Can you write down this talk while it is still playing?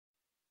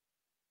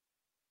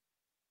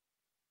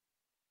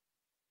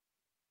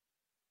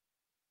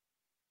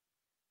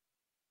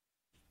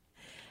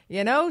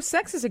You know,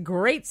 sex is a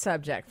great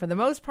subject. For the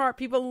most part,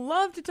 people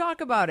love to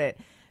talk about it,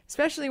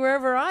 especially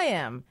wherever I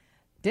am.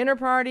 Dinner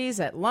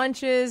parties, at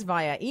lunches,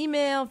 via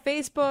email,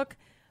 Facebook.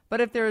 But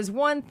if there is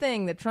one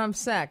thing that trumps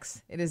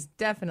sex, it is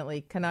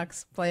definitely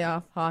Canucks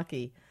playoff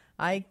hockey.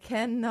 I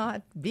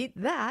cannot beat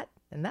that,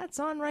 and that's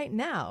on right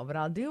now. But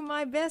I'll do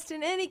my best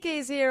in any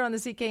case here on the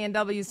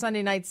CKNW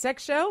Sunday Night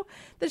Sex Show,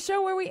 the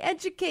show where we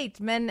educate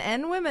men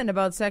and women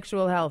about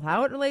sexual health,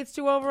 how it relates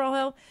to overall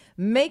health,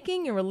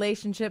 making your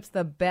relationships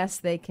the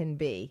best they can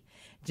be.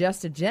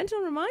 Just a gentle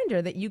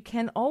reminder that you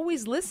can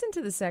always listen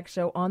to the Sex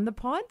Show on the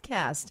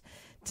podcast.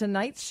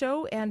 Tonight's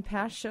show and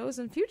past shows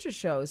and future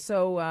shows.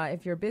 So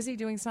if you're busy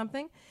doing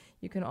something,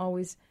 you can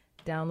always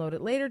download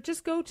it later.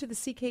 Just go to the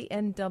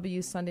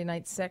CKNW Sunday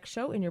Night Sex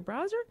Show in your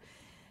browser,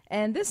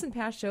 and this and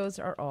past shows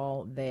are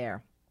all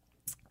there.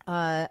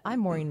 I'm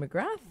Maureen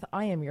McGrath.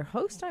 I am your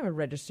host. I'm a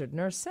registered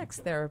nurse, sex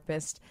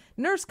therapist,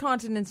 nurse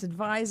continence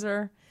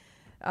advisor,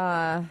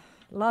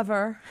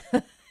 lover.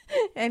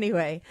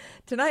 Anyway,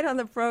 tonight on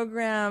the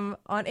program,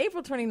 on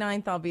April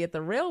 29th, I'll be at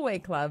the Railway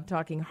Club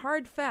talking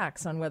hard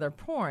facts on whether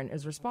porn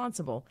is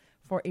responsible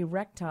for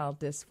erectile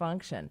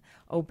dysfunction.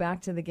 Oh,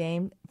 back to the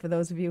game. For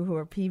those of you who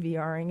are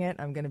PVRing it,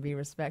 I'm going to be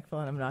respectful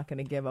and I'm not going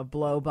to give a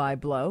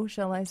blow-by-blow,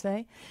 shall I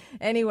say.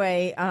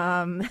 Anyway,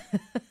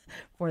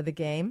 for the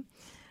game.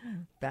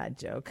 Bad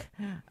joke.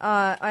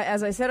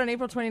 As I said, on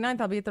April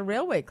 29th, I'll be at the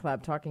Railway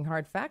Club talking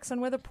hard facts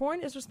on whether porn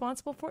is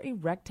responsible for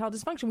erectile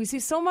dysfunction. We see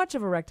so much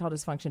of erectile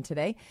dysfunction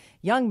today.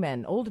 Young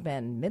men, old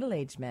men,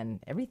 middle-aged men,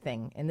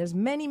 everything. And there's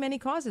many, many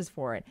causes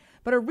for it.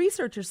 But a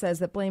researcher says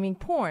that blaming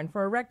porn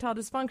for erectile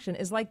dysfunction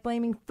is like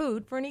blaming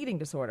food for an eating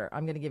disorder.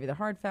 I'm going to give you the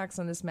hard facts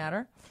on this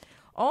matter.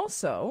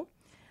 Also,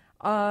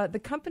 the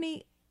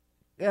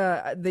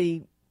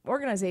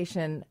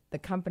organization, the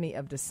Company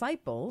of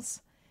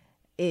Disciples,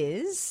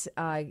 is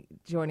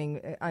joining.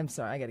 I'm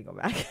sorry, I got to go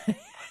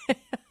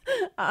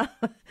back.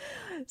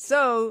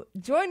 So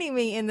joining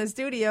me in the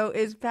studio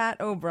is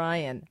Pat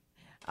O'Brien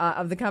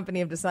of the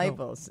Company of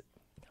Disciples.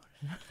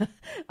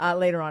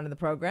 Later on in the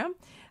program,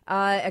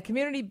 a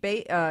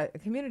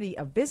community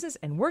of business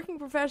and working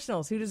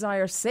professionals who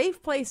desire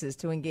safe places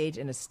to engage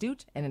in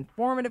astute and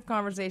informative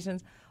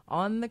conversations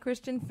on the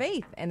Christian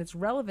faith and its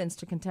relevance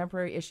to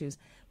contemporary issues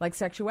like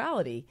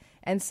sexuality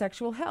and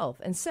sexual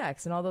health and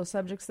sex and all those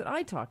subjects that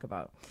I talk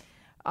about.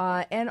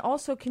 And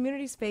also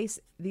communities face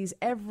these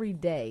every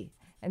day.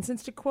 And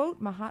since, to quote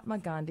Mahatma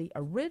Gandhi,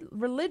 a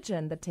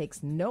religion that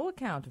takes no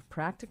account of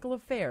practical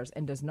affairs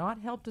and does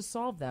not help to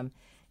solve them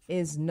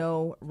is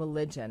no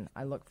religion.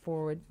 I look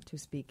forward to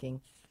speaking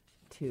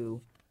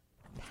to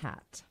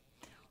Pat.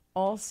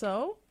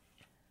 Also,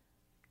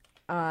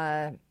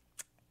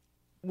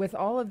 with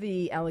all of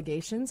the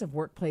allegations of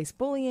workplace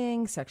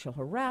bullying, sexual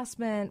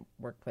harassment,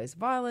 workplace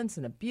violence,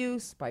 and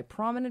abuse by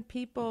prominent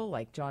people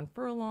like John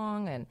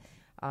Furlong and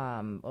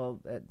and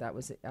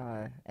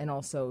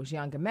also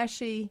Jian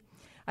Ghomeshi,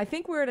 I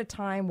think we're at a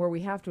time where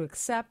we have to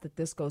accept that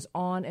this goes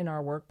on in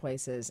our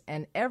workplaces,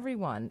 and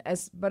everyone,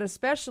 but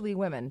especially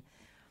women,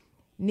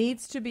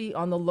 needs to be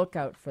on the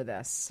lookout for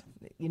this.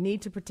 You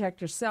need to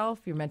protect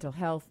yourself, your mental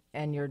health,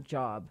 and your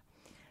job.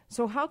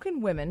 So how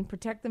can women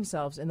protect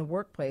themselves in the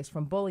workplace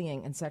from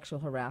bullying and sexual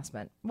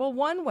harassment? Well,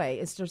 one way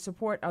is to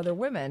support other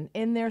women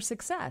in their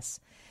success.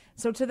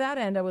 So to that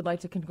end, I would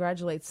like to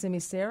congratulate Simi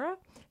Sarah,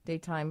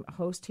 daytime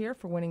host here,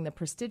 for winning the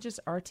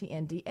prestigious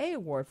RTNDA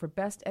Award for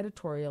Best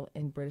Editorial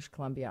in British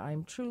Columbia.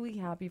 I'm truly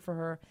happy for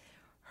her.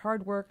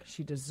 Hard work.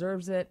 She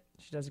deserves it.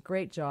 She does a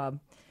great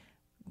job.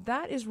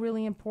 That is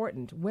really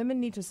important. Women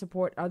need to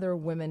support other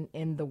women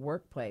in the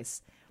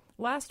workplace.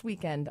 Last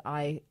weekend,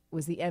 I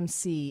was the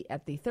MC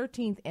at the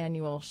 13th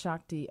Annual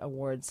Shakti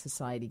Awards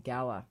Society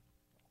Gala.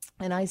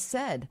 And I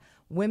said,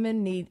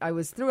 I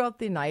was throughout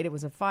the night, it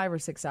was a 5 or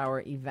 6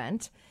 hour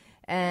event.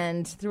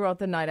 And throughout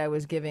the night, I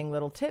was giving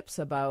little tips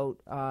about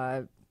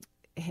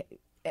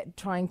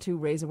trying to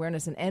raise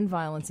awareness and end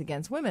violence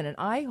against women. And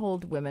I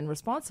hold women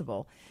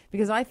responsible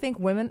because I think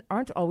women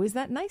aren't always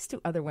that nice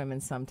to other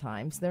women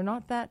sometimes. They're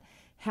not that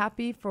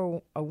happy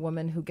for a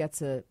woman who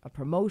gets a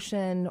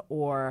promotion,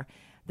 or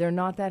they're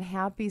not that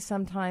happy.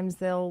 Sometimes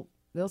they'll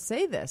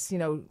say this,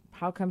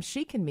 how come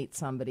she can meet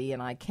somebody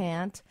and I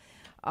can't?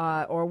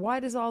 Or why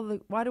do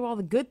all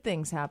the good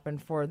things happen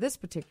for this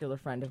particular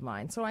friend of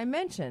mine? So I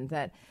mentioned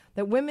that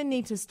women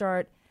need to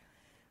start,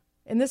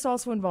 and this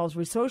also involves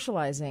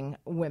resocializing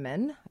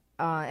women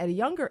at a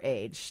younger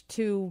age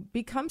to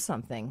become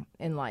something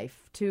in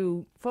life,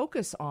 to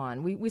focus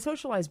on. We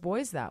socialize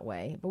boys that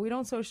way, but we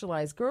don't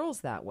socialize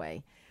girls that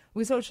way.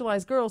 We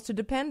socialize girls to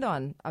depend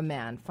on a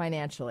man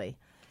financially.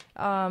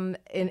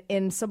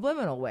 In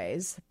subliminal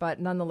ways, but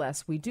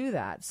nonetheless, we do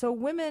that. So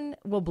women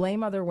will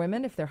blame other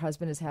women if their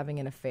husband is having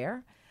an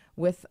affair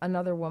with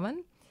another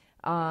woman.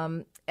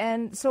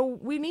 And so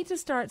we need to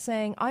start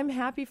saying, I'm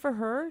happy for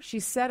her.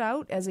 She set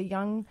out as a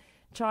young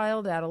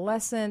child,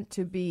 adolescent,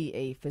 to be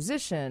a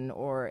physician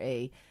or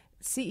a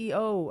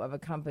CEO of a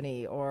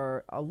company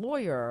or a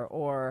lawyer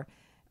or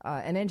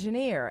an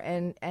engineer.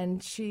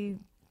 And she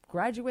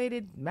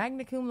graduated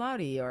magna cum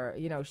laude, or,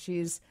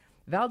 she's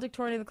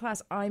valedictorian of the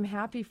class. I'm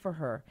happy for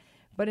her.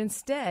 But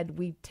instead,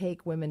 we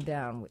take women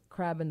down.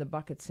 Crab in the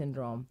bucket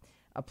syndrome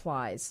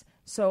applies.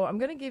 So I'm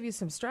going to give you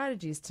some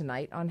strategies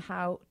tonight on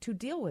how to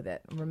deal with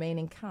it.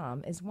 Remaining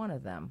calm is one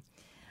of them.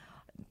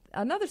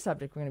 Another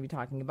subject we're going to be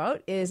talking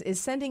about is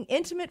sending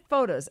intimate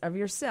photos of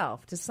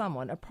yourself to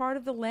someone a part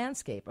of the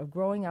landscape of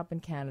growing up in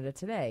Canada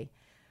today.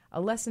 A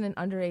lesson in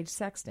underage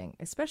sexting,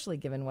 especially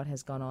given what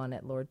has gone on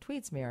at Lord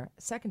Tweedsmuir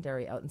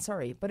Secondary out in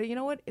Surrey. But you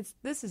know what?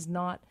 This is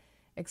not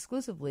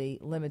exclusively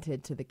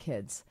limited to the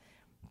kids.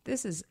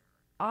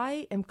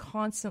 I am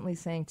constantly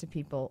saying to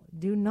people,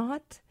 do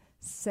not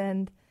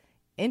send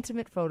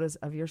intimate photos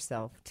of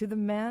yourself to the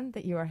man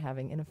that you are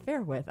having an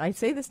affair with. I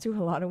say this to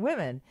a lot of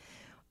women.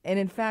 And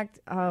in fact,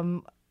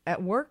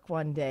 at work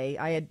one day,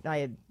 I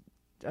had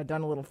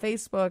done a little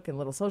Facebook and a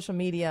little social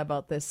media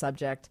about this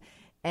subject.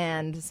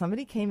 And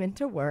somebody came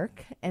into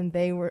work and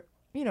they were,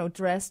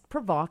 dressed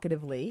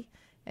provocatively.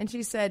 And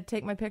she said,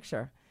 take my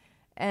picture.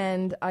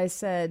 And I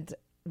said,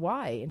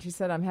 why? And she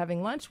said, I'm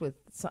having lunch with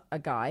a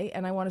guy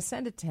and I want to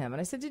send it to him. And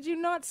I said, did you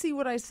not see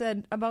what I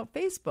said about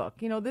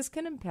Facebook? This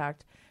can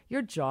impact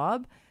your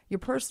job, your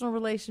personal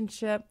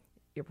relationship,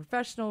 your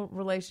professional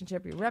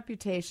relationship, your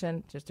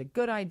reputation. Just a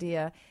good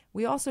idea.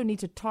 We also need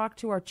to talk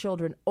to our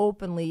children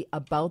openly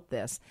about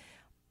this.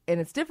 And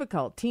it's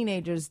difficult.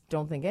 Teenagers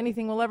don't think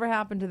anything will ever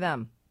happen to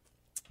them.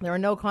 There are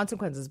no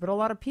consequences, but a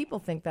lot of people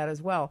think that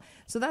as well.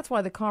 So that's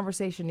why the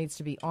conversation needs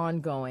to be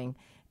ongoing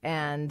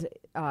and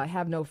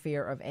have no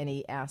fear of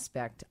any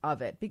aspect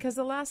of it. Because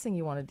the last thing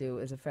you want to do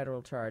is a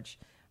federal charge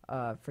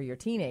for your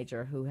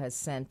teenager who has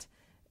sent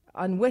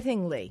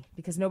unwittingly,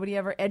 because nobody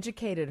ever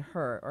educated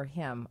her or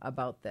him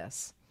about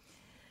this.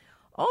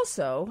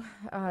 Also,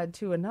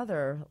 to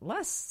another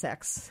less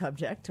sex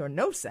subject, or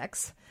no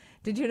sex,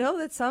 did you know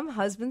that some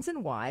husbands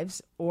and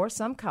wives, or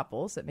some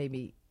couples that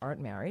maybe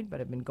aren't married but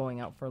have been going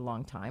out for a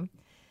long time,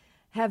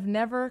 have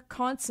never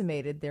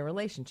consummated their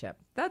relationship?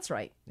 That's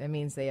right. That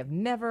means they have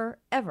never,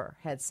 ever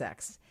had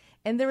sex.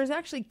 And there is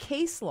actually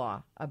case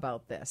law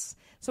about this.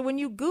 So when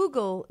you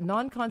Google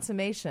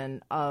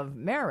non-consummation of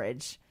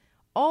marriage,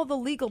 all the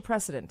legal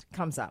precedent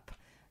comes up.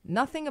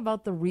 Nothing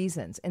about the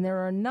reasons. And there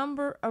are a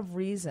number of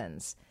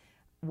reasons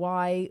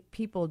why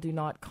people do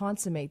not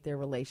consummate their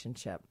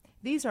relationship.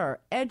 These are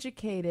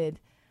educated,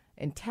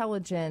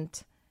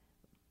 intelligent,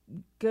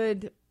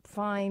 good,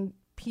 fine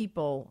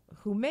people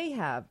who may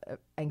have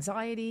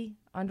anxiety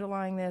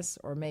underlying this,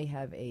 or may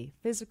have a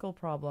physical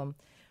problem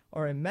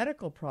or a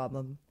medical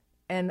problem.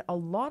 And a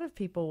lot of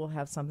people will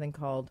have something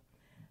called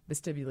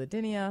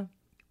vestibulodynia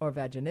or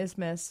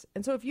vaginismus.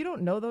 And so if you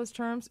don't know those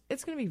terms,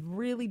 it's going to be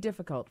really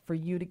difficult for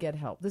you to get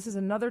help. This is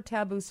another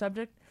taboo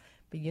subject,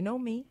 but you know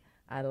me,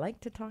 I like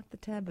to talk the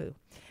taboo.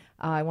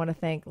 I want to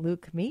thank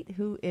Luke Meat,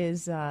 who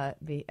is at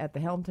the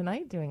helm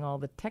tonight doing all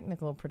the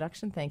technical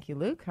production. Thank you,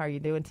 Luke. How are you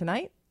doing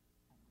tonight?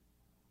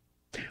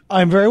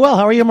 I'm very well.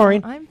 How are you,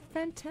 Maureen? I'm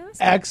fantastic.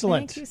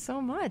 Excellent. Thank you so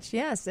much.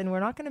 Yes, and we're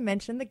not going to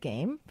mention the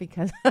game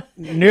because, nope.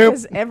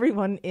 because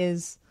everyone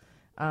is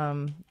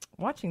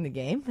watching the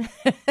game.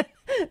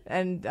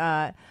 And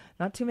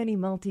not too many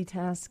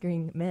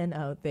multitasking men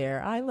out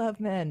there. I love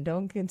men.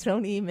 Don't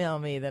email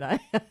me that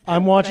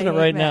I'm watching it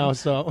right men. Now,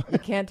 so You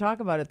can't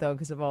talk about it though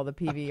because of all the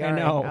PVRing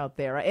out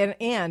there.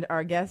 And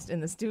our guest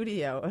in the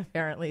studio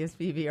apparently is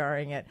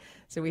PVRing it,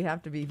 so we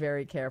have to be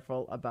very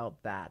careful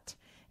about that.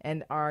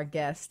 And our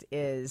guest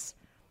is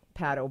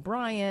Pat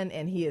O'Brien,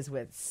 and he is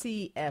with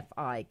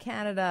CFI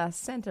Canada,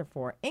 Centre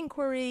for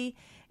Inquiry.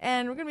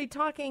 And we're going to be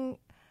talking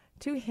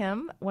to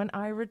him when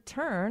I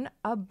return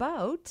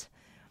about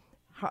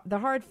the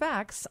hard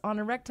facts on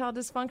erectile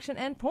dysfunction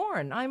and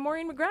porn. I'm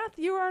Maureen McGrath.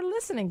 You are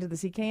listening to the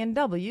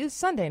CKNW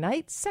Sunday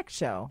Night Sex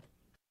Show.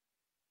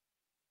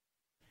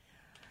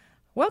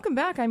 Welcome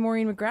back. I'm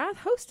Maureen McGrath,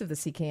 host of the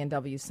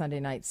CKNW Sunday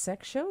Night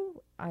Sex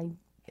Show.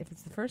 If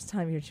it's the first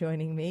time you're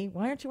joining me,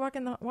 why aren't you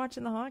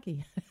watching the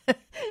hockey?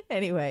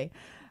 Anyway,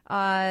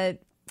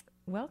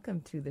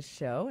 welcome to the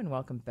show and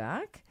welcome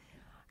back.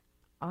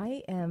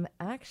 I am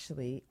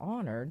actually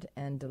honored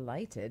and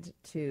delighted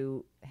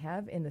to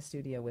have in the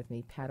studio with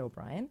me Pat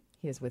O'Brien.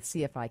 He is with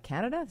CFI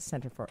Canada,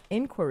 Centre for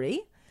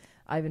Inquiry.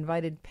 I've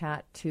invited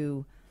Pat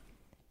to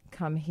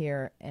come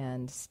here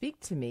and speak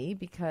to me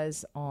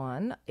because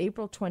on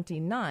April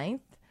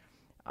 29th,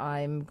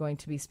 I'm going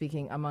to be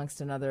speaking amongst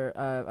a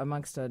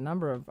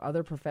number of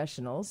other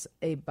professionals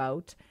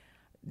about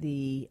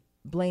the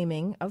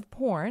blaming of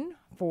porn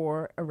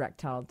for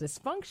erectile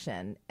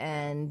dysfunction.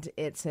 And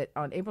it's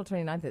on April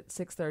 29th at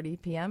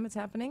 6:30 p.m. It's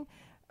happening.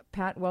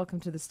 Pat, welcome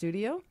to the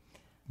studio.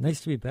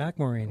 Nice to be back,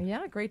 Maureen.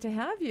 Yeah, great to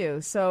have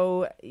you.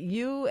 So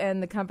you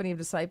and the Company of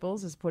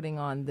Disciples is putting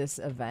on this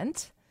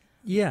event.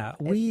 Yeah,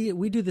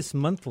 we do this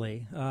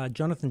monthly.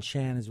 Jonathan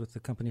Chan is with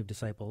the Company of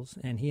Disciples,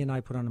 and he and I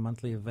put on a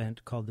monthly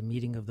event called the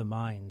Meeting of the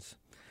Minds.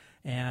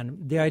 And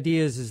the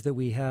idea is that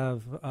we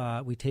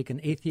take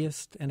an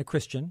atheist and a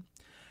Christian,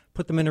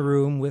 put them in a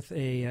room with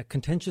a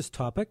contentious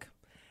topic,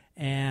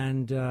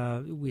 And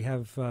we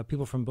have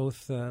people from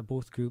both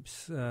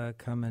groups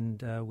come,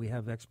 and we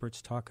have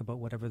experts talk about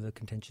whatever the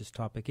contentious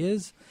topic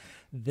is.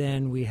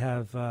 Then we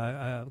have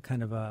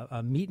kind of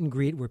a meet and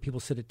greet where people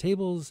sit at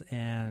tables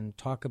and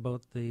talk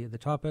about the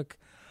topic.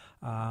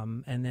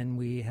 And then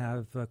we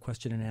have a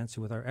question and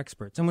answer with our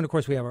experts. And when, of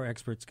course, we have our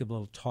experts give a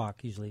little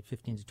talk, usually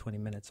 15 to 20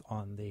 minutes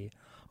on the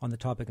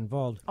topic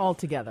involved. All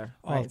together,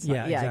 right?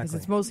 Yeah, because exactly.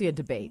 it's mostly a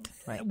debate,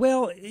 right?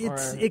 Well,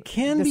 it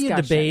can be a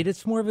discussion. debate.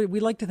 It's more of a, we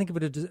like to think of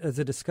it as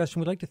a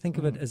discussion. We like to think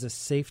of it as a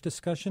safe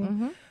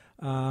discussion.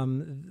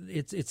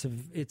 It's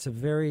a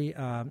very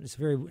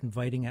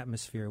inviting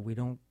atmosphere. We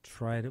don't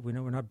try to.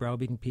 We're not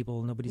browbeating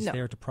people. Nobody's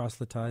there to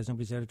proselytize.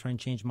 Nobody's there to try and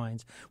change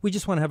minds. We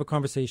just want to have a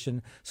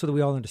conversation so that we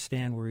all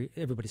understand where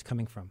everybody's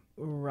coming from.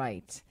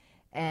 Right.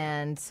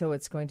 And so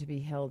it's going to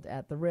be held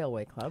at the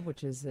Railway Club,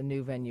 which is a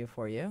new venue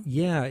for you.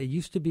 Yeah, it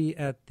used to be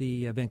at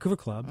the Vancouver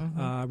Club.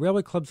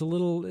 Railway Club's a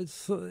little.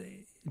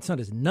 It's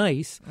not as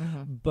nice,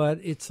 but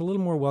it's a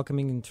little more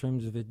welcoming in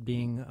terms of it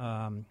being,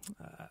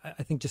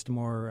 I think, just a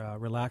more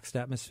relaxed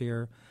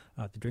atmosphere.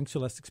 The drinks are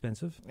less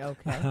expensive.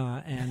 Okay.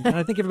 And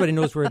I think everybody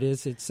knows where it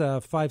is. It's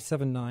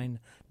 579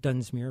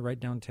 Dunsmuir, right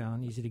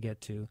downtown, easy to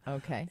get to.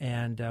 Okay.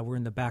 And we're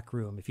in the back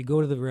room. If you go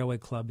to the Railway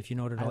Club, if you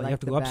know it at all, like you have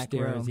to the go back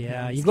upstairs. room.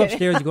 Yeah, I'm you just go kidding.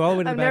 upstairs, you go all the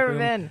way to I've the back never room.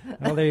 been.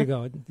 Oh, there you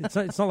go. It's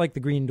not like the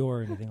Green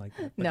Door or anything like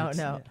that. But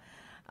No.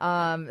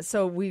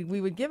 So we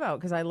would give out,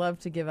 because I love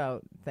to give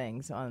out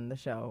things on the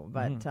show,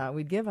 but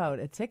we'd give out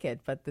a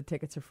ticket, but the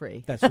tickets are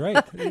free. That's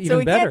right. Even So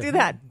we better. can't do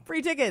that.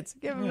 Free tickets,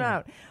 give them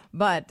out.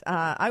 But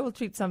I will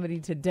treat somebody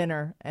to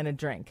dinner and a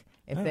drink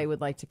if they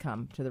would like to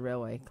come to the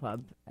Railway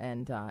Club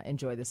and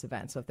enjoy this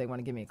event. So if they want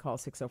to give me a call,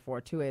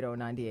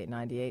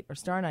 604-280-9898 or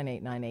star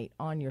 9898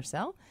 on your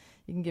cell,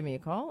 you can give me a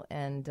call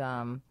and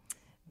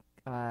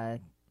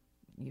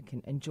you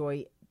can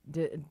enjoy.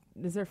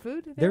 Is there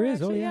food There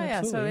is. actually? Oh, yeah, So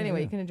absolutely, anyway,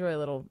 yeah. you can enjoy a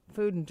little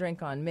food and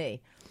drink on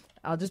me.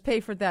 I'll just pay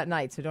for it that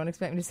night, so don't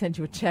expect me to send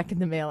you a check in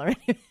the mail or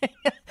anything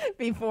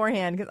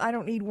beforehand, because I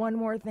don't need one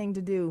more thing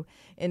to do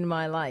in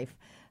my life.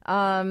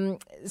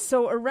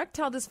 So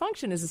erectile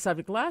dysfunction is a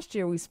subject. Last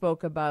year we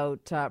spoke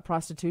about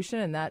prostitution,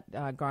 and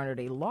that garnered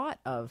a lot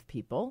of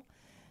people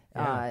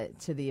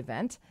to the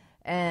event.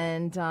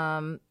 And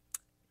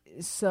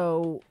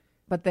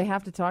but they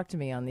have to talk to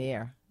me on the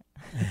air.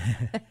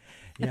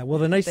 Yeah, well,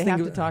 the nice They thing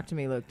have to talk to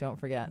me, Luke. Don't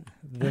forget.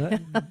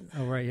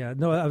 Oh, right, yeah.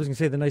 No, I was going to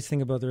say the nice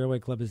thing about the Railway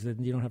Club is that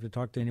you don't have to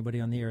talk to anybody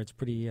on the air. It's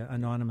pretty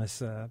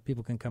anonymous.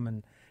 People can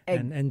come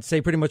and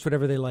say pretty much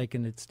whatever they like,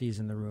 and it stays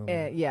in the room.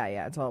 Yeah,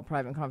 it's all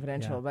private and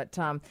confidential. Yeah.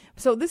 But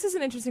so this is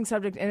an interesting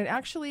subject, and it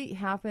actually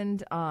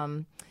happened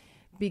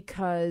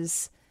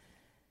because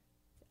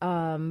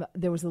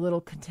there was a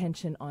little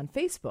contention on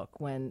Facebook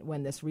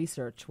when this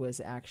research was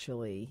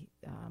actually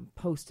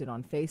posted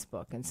on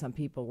Facebook, and some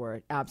people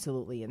were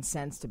absolutely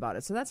incensed about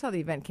it. So that's how the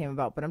event came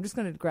about. But I'm just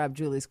going to grab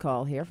Julie's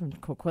call here from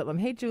Coquitlam.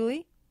 Hey,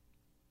 Julie.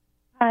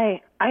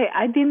 Hi.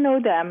 I didn't know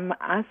that I'm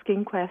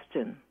asking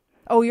question.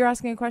 Oh, you're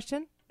asking a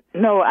question?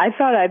 No, I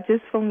thought I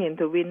just phoned in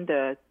to win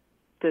the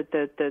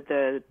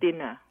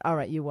dinner. All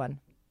right, you won.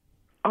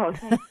 Oh,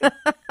 thank you.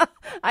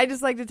 I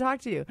just like to talk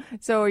to you.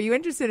 So are you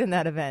interested in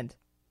that event?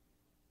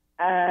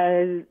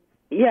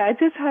 Yeah, I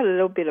just heard a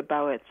little bit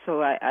about it,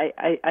 so I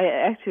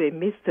actually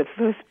missed the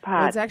first Well,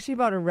 part. it's actually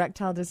about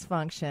erectile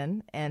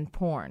dysfunction and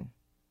porn.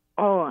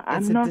 Oh,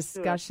 I'm It's not a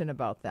discussion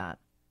about that.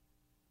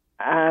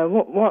 sure.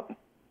 What?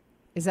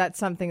 Is that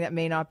something that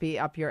may not be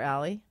up your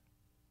alley?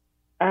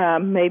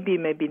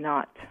 Maybe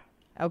not.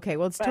 Okay,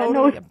 well, it's But totally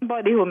I know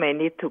somebody who may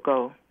need to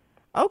go.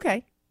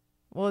 okay.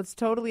 Well, it's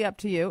totally up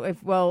to you.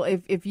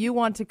 If you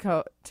want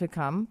to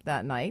come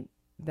that night,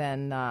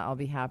 then I'll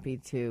be happy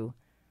to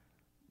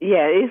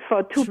Yeah, it's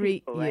for two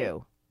treat people, right?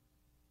 you.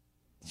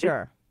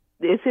 Sure,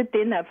 Is it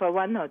dinner for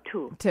one or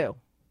two? two.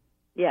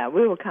 Yeah,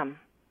 we will come.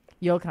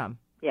 You'll come.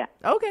 Yeah,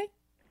 Okay.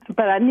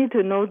 but I need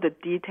to know the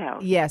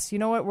details. Yes. You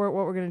know what? What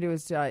we're going to do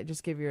is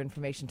just give your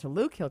information to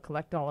Luke. He'll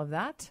collect all of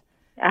that,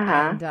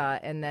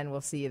 and then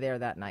we'll see you there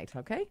that night.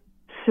 Okay.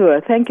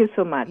 Sure. Thank you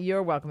so much.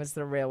 You're welcome. It's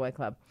the Railway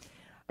Club.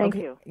 Thank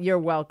Okay, you. You're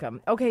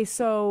welcome. Okay,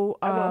 so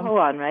I will hold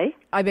on, right?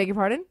 I beg your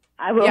pardon?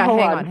 I will Yeah,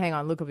 hold hang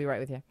on. Luke will be right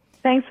with you.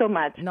 Thanks so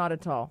much. Not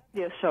at all.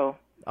 Your show.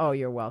 Oh,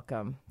 you're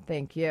welcome.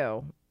 Thank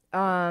you.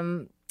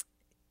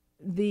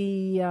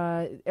 The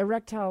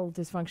erectile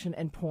dysfunction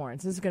and porn.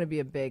 So this is going to be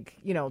a big,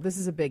 this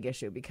is a big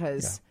issue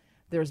because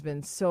there have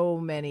been so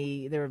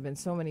many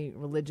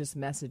religious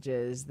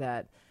messages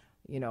that,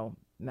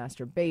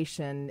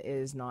 masturbation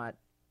is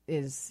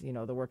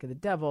the work of the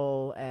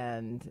devil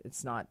and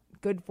it's not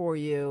good for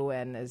you.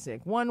 And as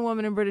like one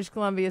woman in British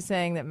Columbia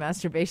saying that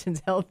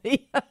masturbation's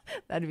healthy,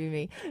 that'd be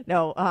me.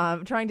 No,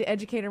 trying to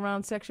educate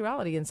around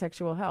sexuality and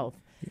sexual health.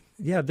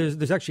 Yeah,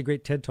 there's actually a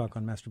great TED talk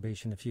on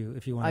masturbation if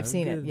you want. I've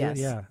seen it. Yes.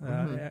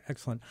 Yeah,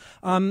 excellent.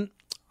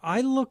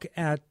 I look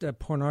at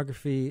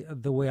pornography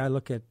the way I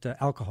look at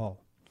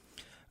alcohol.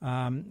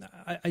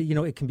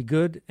 It can be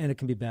good and it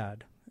can be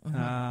bad,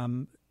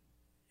 and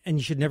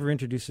you should never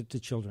introduce it to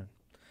children.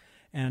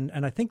 And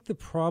I think the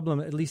problem,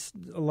 at least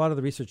a lot of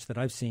the research that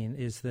I've seen,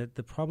 is that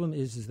the problem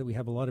is that we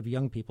have a lot of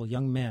young people,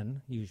 young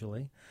men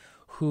usually,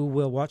 who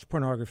will watch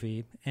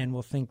pornography and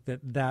will think that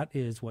that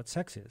is what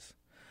sex is.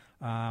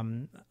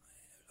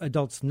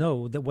 Adults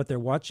know that what they're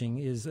watching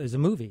is a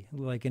movie,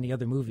 like any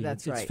other movie.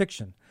 That's it's right.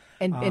 fiction.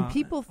 And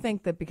people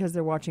think that because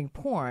they're watching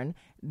porn,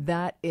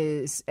 that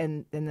is,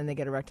 and then they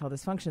get erectile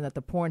dysfunction, that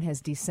the porn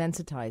has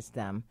desensitized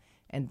them,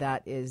 and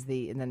that is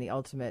and then the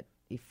ultimate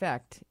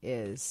effect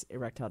is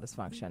erectile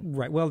dysfunction.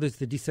 Right. Well, there's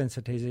the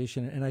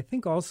desensitization. And I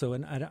think also,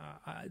 and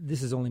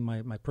this is only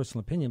my personal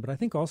opinion, but I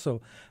think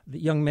also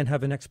that young men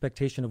have an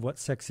expectation of what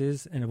sex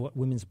is and of what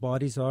women's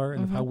bodies are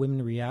and of how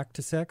women react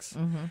to sex.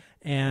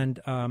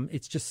 And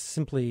it's just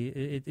simply,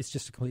 it's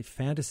just a complete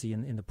fantasy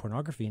in the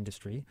pornography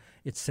industry.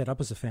 It's set up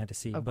as a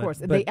fantasy. Of course.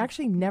 They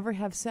actually never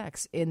have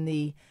sex in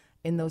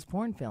those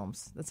porn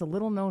films. That's a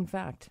little known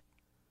fact.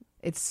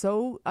 It's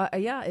so,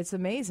 it's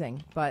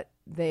amazing. But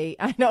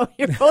I know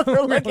you're both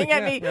looking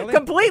at me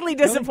completely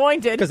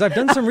disappointed. Because I've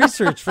done some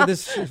research for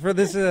this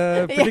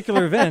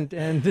particular event,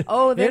 and they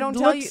don't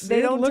tell you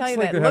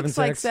that it looks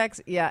like sex.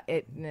 Yeah,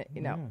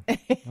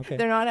 Okay.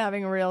 They're not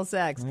having real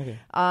sex. Okay.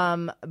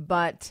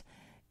 But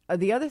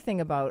the other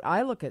thing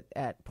I look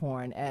at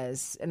porn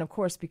as, and of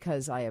course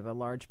because I have a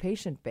large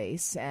patient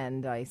base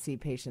and I see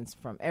patients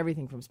from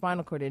everything from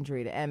spinal cord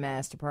injury to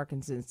MS to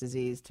Parkinson's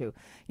disease to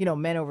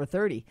men over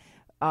 30.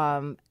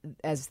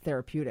 As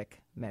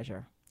therapeutic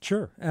measure.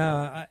 Sure.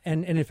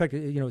 And in fact,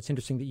 it's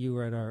interesting that you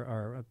were at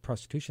our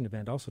prostitution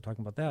event also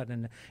talking about that.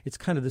 And it's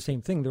kind of the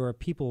same thing. There are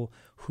people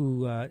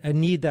who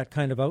need that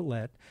kind of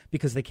outlet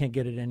because they can't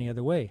get it any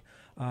other way.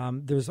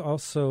 There's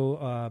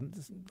also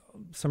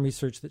some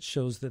research that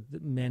shows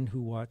that men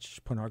who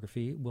watch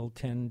pornography will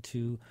tend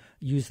to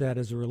use that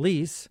as a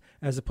release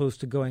as opposed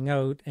to going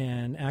out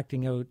and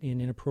acting out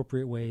in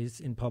inappropriate ways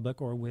in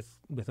public or with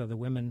other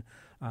women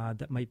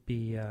that might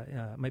be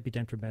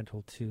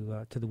detrimental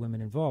to the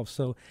women involved.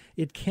 So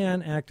it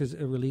can act as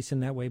a release in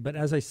that way. But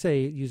as I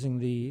say, using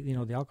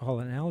the alcohol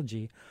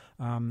analogy,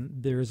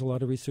 there is a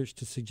lot of research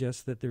to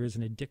suggest that there is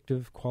an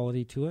addictive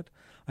quality to it.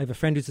 I have a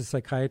friend who's a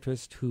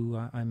psychiatrist who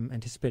I'm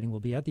anticipating will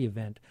be at the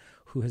event,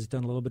 who has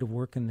done a little bit of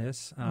work in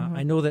this.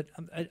 I know that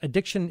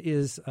addiction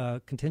is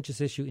a contentious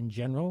issue in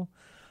general,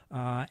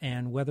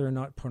 and whether or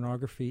not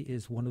pornography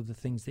is one of the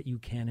things that you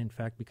can, in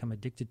fact, become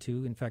addicted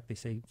to. In fact, they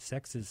say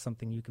sex is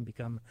something you can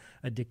become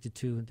addicted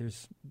to, and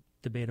there's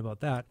debate about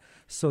that.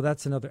 So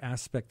that's another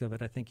aspect of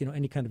it. I think,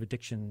 any kind of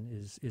addiction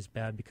is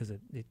bad because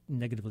it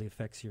negatively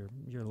affects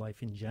your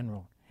life in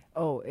general.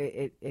 Oh,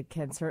 it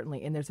can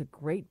certainly. And there's a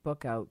great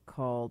book out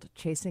called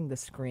Chasing the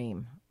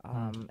Scream.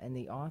 And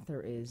the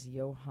author is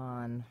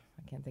Johann,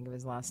 I can't think of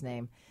his last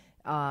name.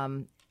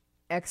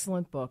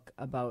 Excellent book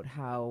about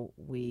how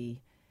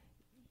we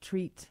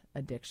treat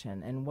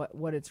addiction and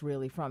what it's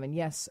really from. And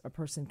yes, a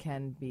person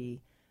can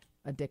be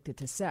addicted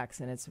to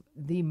sex, and it's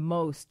the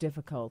most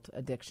difficult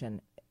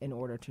addiction in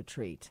order to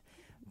treat.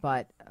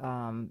 But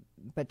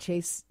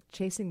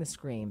Chasing the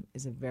Scream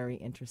is a very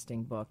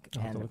interesting book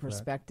and a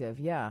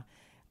perspective,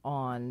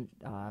 on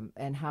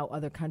and how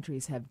other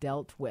countries have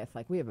dealt with.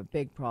 Like, we have a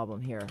big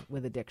problem here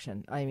with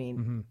addiction. I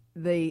mean,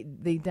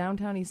 the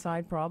downtown east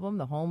side problem,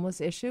 the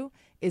homeless issue,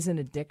 is an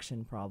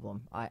addiction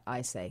problem.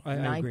 I say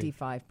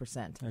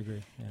 95%. I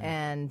agree. Yeah.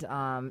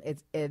 And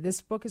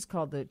this book is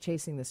called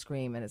Chasing the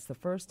Scream, and it's the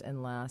first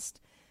and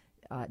last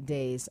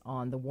days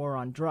on the war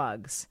on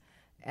drugs.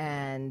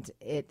 And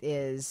it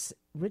is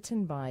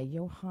written by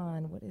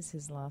Johann, what is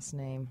his last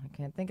name? I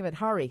can't think of it.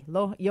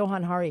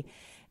 Johann Hari.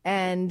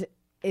 And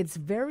it's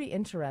very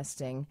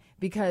interesting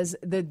because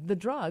the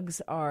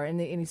drugs are, and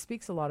he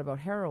speaks a lot about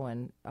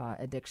heroin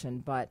addiction,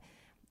 but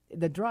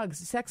the drugs,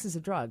 sex is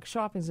a drug,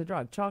 shopping's a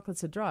drug,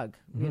 chocolate's a drug,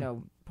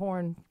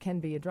 porn can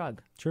be a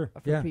drug for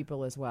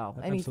people as well.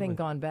 Absolutely. Anything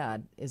gone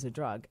bad is a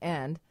drug,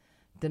 and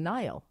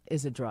denial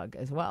is a drug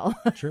as well.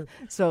 Sure.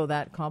 So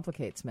that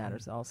complicates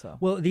matters also.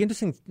 Well, the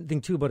interesting thing,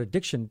 too, about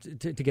addiction,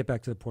 to get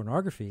back to the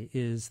pornography,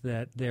 is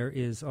that there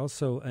is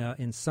also,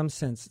 in some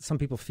sense, some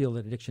people feel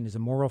that addiction is a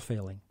moral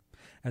failing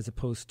as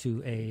opposed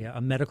to a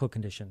medical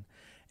condition.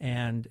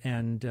 And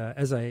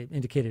as I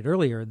indicated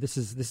earlier, this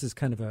is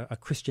kind of a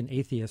Christian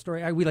atheist,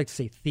 or we like to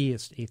say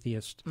theist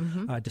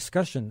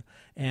discussion.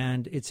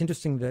 And it's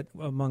interesting that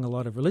among a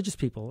lot of religious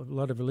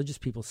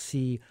people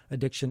see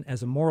addiction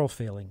as a moral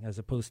failing as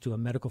opposed to a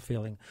medical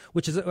failing,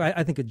 which is,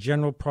 I think, a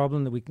general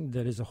problem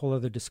that is a whole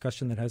other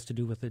discussion that has to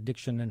do with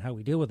addiction and how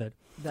we deal with it.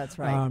 That's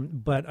right.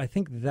 But I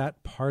think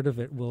that part of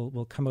it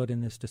will come out in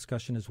this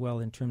discussion as well,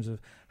 in terms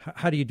of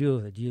how do you deal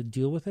with it? Do you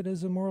deal with it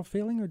as a moral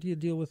failing, or do you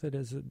deal with it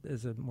as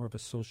a more of a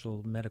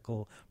social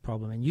medical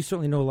problem? And you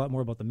certainly know a lot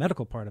more about the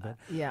medical part of it.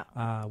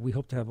 We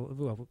hope to have,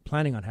 we're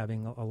planning on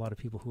having a lot of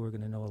people who are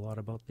going to know a lot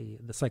about the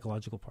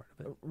psychological part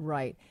of it.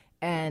 Right.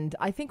 And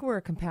I think we're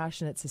a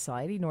compassionate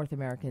society, North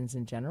Americans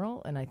in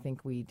general, and I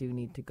think we do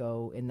need to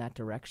go in that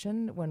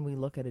direction when we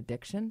look at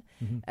addiction,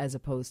 as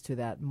opposed to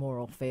that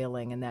moral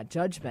failing and that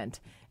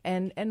judgment,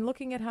 and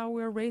looking at how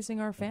we're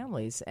raising our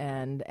families,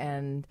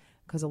 and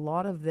because a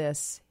lot of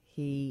this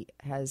he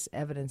has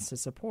evidence to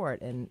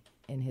support in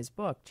his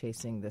book,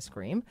 Chasing the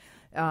Scream,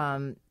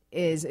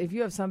 is if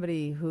you have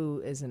somebody who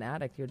is an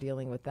addict, you're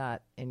dealing with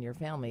that in your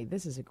family,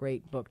 this is a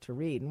great book to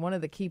read. And one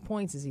of the key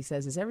points, as he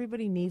says, is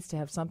everybody needs to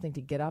have something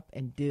to get up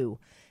and do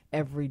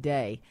every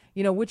day,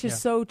 which is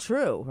so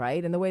true,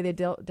 right? And the way they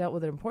dealt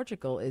with it in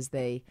Portugal is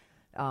they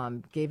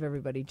gave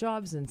everybody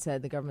jobs and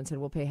said, the government said,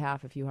 we'll pay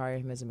half if you hire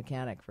him as a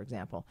mechanic, for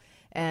example.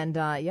 And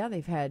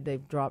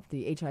they've dropped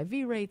the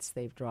HIV rates,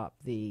 they've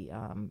dropped the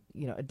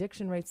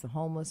addiction rates, the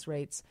homeless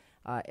rates.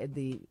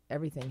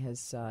 Everything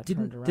has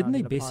turned around. Didn't they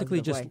in a basically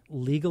positive just way.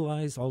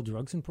 legalize all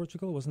drugs in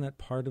Portugal? Wasn't that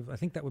part of? I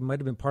think that might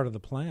have been part of the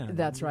plan.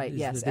 That's right.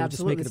 Yes, they would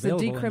just make absolutely. it It's the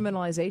available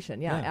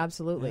decriminalization. Yeah,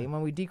 absolutely. Yeah. And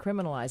when we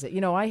decriminalize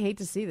it, I hate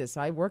to see this.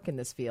 I work in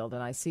this field,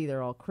 and I see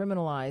they're all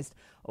criminalized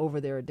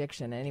over their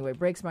addiction. Anyway, it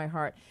breaks my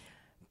heart.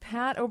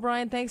 Pat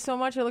O'Brien, thanks so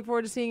much. I look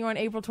forward to seeing you on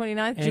April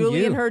 29th. And Julie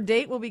you. and her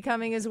date will be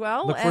coming as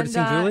well. Look forward to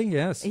seeing Julie,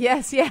 yes.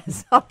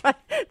 Yes. All right.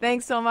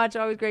 Thanks so much.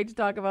 Always great to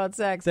talk about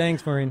sex.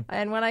 Thanks, Maureen.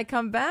 And when I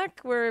come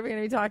back, we're going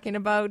to be talking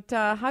about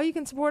how you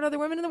can support other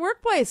women in the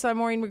workplace. I'm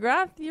Maureen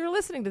McGrath. You're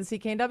listening to the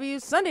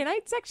CKNW Sunday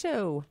Night Sex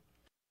Show.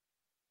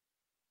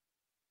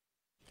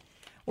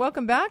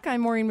 Welcome back. I'm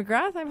Maureen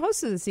McGrath. I'm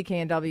host of the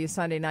CKNW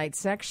Sunday Night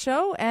Sex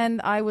Show,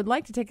 and I would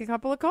like to take a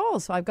couple of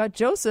calls. I've got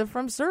Joseph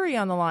from Surrey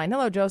on the line.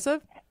 Hello,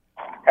 Joseph.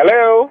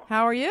 Hello.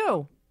 How are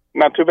you?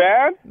 Not too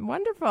bad.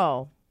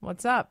 Wonderful.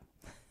 What's up?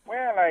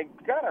 Well, I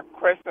got a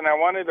question I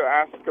wanted to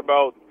ask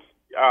about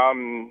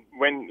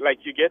when,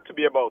 you get to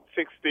be about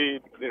 60,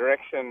 the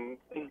erection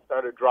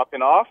started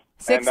dropping off.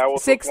 And I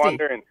was 60.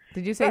 wondering,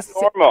 Did you say that's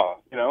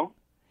normal,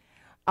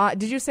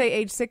 Did you say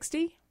age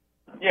 60?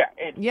 Yeah.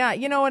 Yeah,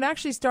 it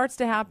actually starts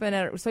to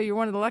happen. So you're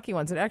one of the lucky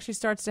ones. It actually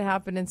starts to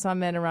happen in some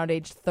men around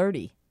age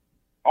 30.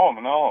 Oh,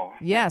 no.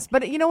 Yes,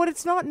 but you know what?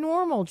 It's not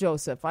normal,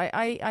 Joseph.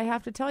 I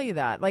have to tell you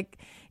that.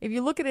 If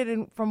you look at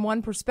it from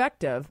one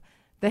perspective,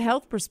 the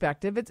health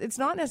perspective, it's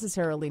not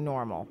necessarily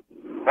normal.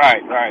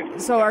 Right.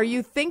 So are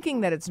you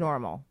thinking that it's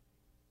normal?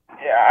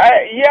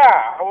 I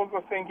was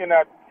just thinking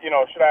that,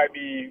 should I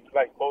be,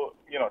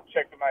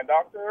 check with my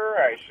doctor, or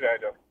should I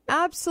just...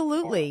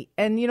 Absolutely.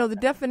 And, the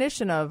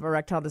definition of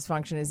erectile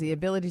dysfunction is the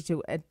ability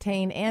to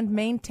attain and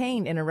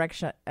maintain an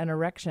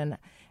erection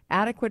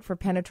adequate for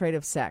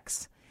penetrative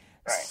sex.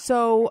 Right.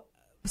 So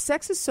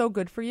sex is so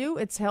good for you.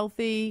 It's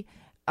healthy.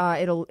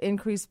 It'll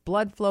increase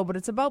blood flow, but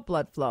it's about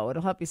blood flow.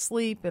 It'll help you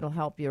sleep. It'll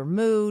help your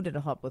mood.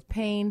 It'll help with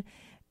pain.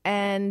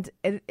 And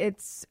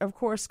it's, of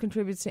course,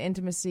 contributes to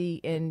intimacy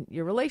in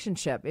your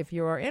relationship. If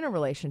you are in a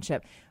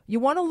relationship, you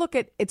want to look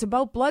at, it's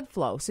about blood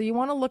flow. So you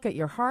want to look at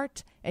your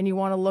heart, and you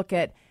want to look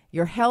at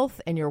your health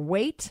and your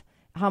weight,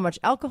 how much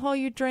alcohol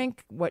you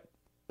drink,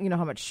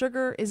 how much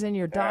sugar is in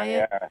your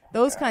diet,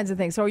 those kinds of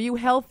things. So are you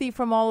healthy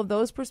from all of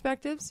those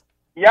perspectives?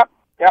 Yep.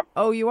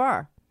 Oh, you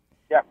are?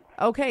 Yep.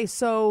 Okay,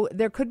 so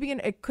it could be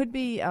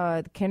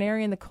the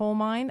canary in the coal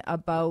mine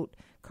about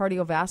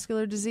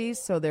cardiovascular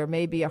disease. So there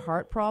may be a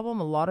heart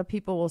problem. A lot of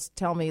people will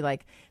tell me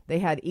they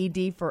had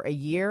ED for a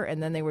year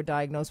and then they were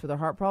diagnosed with a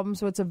heart problem.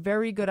 So it's a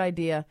very good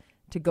idea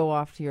to go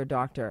off to your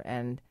doctor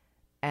and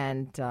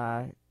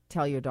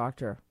tell your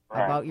doctor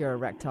about your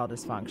erectile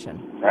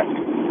dysfunction. Right.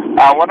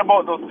 What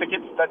about those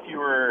tickets that you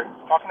were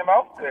talking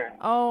about?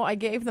 Oh, I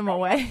gave them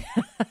away.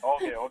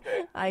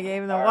 Okay. I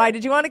gave them. Why?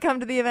 Did you want to come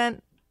to the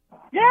event?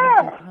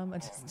 Yeah. How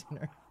much is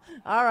dinner?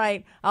 All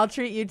right. I'll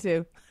treat you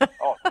too.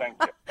 Oh, thank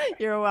you.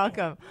 You're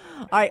welcome.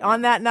 All right.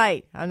 On that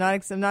night, I'm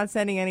not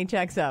sending any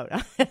checks out.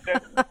 Okay.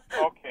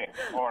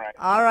 All right.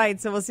 All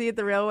right. So we'll see you at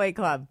the Railway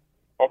Club.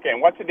 Okay.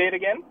 And what's the date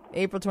again?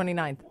 April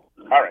 29th.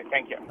 All right.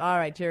 Thank you. All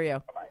right.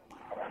 Cheerio.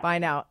 Bye-bye. Bye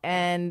now.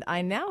 And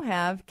I now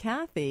have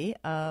Kathy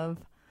of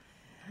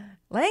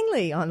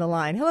Langley on the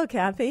line. Hello,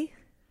 Kathy.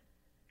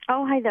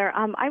 Oh, hi there.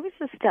 I was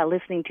just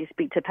listening to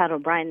speak to Pat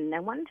O'Brien, and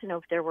I wanted to know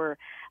if there were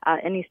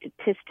any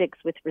statistics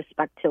with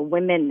respect to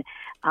women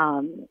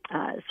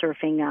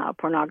surfing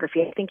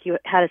pornography. I think you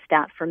had a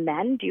stat for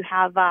men. Do you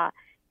have a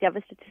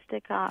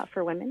statistic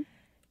for women?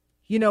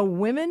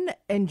 Women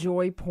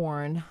enjoy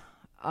porn,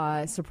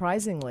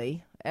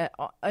 surprisingly,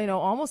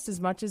 almost as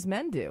much as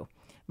men do.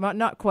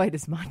 Not quite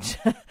as much,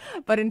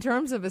 but in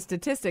terms of a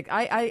statistic,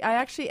 I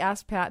actually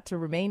asked Pat to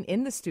remain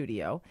in the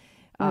studio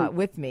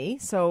with me,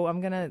 so I'm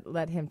going to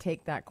let him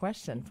take that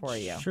question for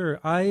you. Sure.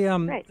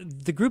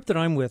 The group that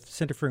I'm with,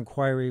 Center for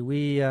Inquiry,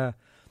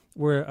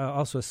 we're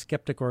also a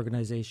skeptic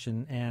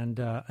organization, and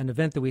an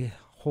event that we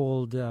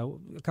hold a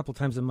couple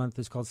times a month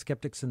is called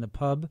Skeptics in the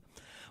Pub,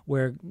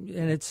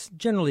 and it's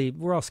generally,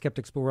 we're all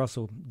skeptics, but we're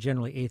also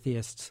generally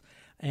atheists,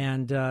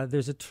 and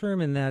there's a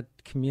term in that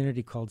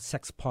community called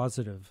sex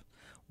positive,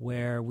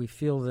 where we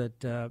feel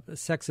that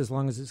sex, as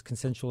long as it's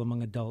consensual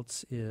among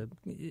adults,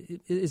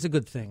 is a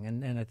good thing.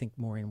 And I think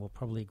Maureen will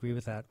probably agree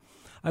with that.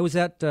 I was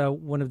at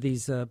one of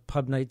these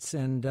pub nights,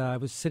 and I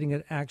was sitting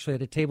at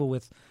a table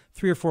with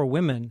 3 or 4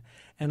 women,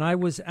 and I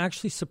was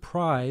actually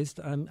surprised.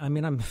 I'm a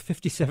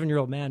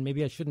 57-year-old man.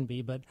 Maybe I shouldn't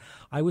be, but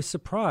I was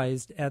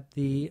surprised at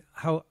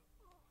how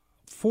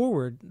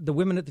forward the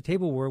women at the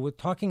table were with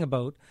talking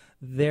about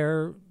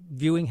their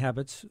viewing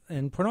habits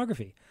and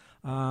pornography.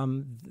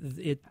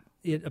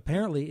 It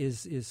apparently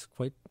is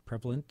quite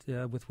prevalent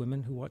with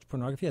women who watch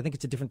pornography. I think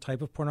it's a different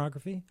type of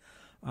pornography,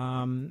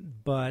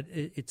 but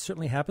it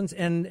certainly happens.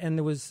 And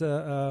there was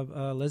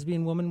a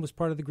lesbian woman was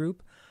part of the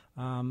group.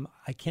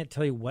 I can't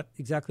tell you what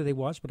exactly they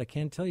watched, but I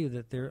can tell you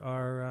that there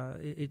are.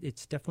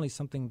 It's definitely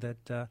something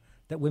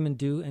that women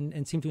do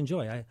and seem to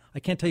enjoy. I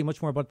can't tell you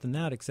much more about it than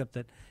that, except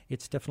that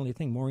it's definitely a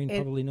thing. Maureen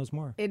probably knows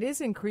more. It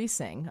is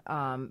increasing.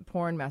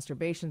 Porn,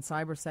 masturbation,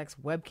 cyber sex,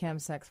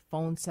 webcam sex,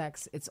 phone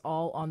sex, it's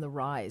all on the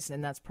rise.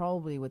 And that's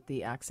probably with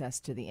the access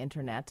to the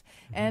internet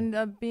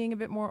and being a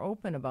bit more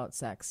open about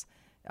sex,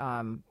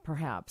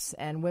 perhaps.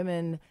 And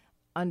women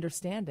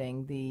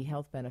understanding the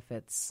health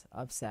benefits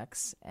of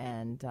sex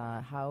and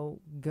how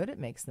good it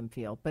makes them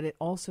feel. But it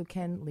also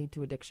can lead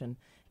to addiction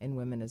in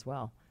women as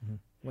well.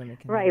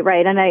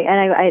 Right.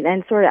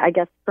 And sort of, I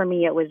guess for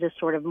me, it was just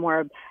sort of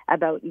more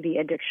about the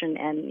addiction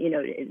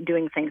and,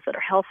 doing things that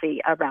are healthy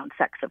around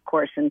sex, of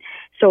course. And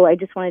so I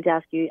just wanted to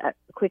ask you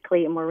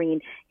quickly, Maureen,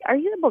 are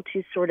you able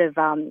to sort of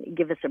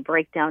give us a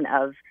breakdown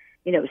of,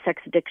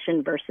 sex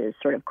addiction versus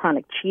sort of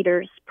chronic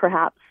cheaters,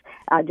 perhaps,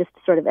 just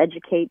to sort of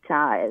educate,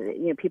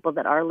 people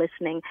that are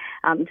listening,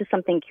 just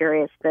something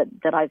curious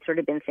that I've sort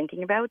of been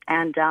thinking about.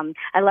 And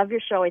I love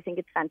your show. I think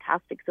it's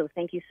fantastic. So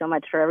thank you so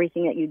much for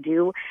everything that you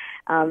do.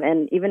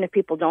 And even if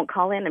people don't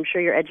call in, I'm sure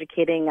you're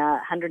educating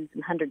hundreds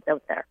and hundreds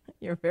out there.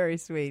 You're very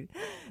sweet.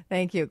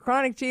 Thank you.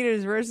 Chronic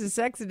cheaters versus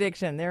sex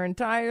addiction. They're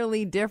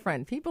entirely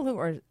different. People who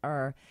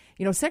are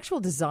sexual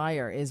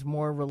desire is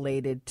more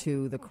related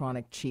to the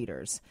chronic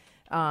cheaters.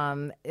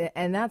 And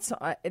that's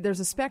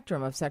there's a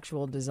spectrum of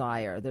sexual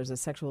desire. There's a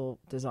sexual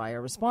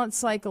desire response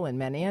cycle in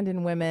men and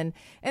in women.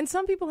 And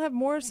some people have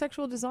more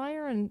sexual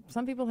desire and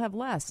some people have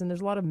less. And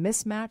there's a lot of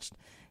mismatched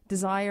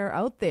desire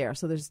out there.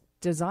 So there's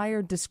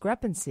desire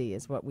discrepancy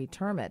is what we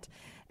term it.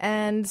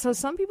 And so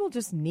some people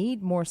just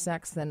need more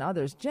sex than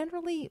others.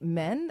 Generally,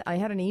 men. I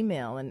had an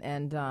email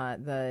and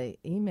the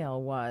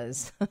email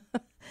was,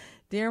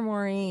 Dear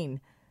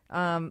Maureen,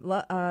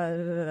 love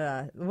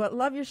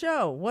your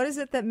show. What is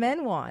it that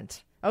men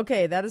want?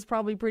 Okay, that is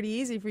probably pretty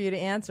easy for you to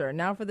answer.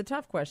 Now for the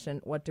tough question,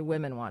 what do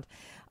women want?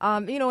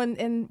 And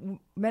men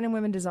and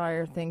women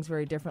desire things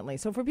very differently.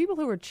 So for people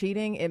who are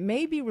cheating, it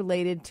may be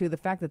related to the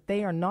fact that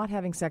they are not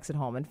having sex at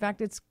home. In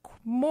fact, it's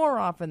more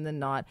often than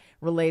not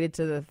related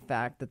to the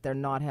fact that they're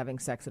not having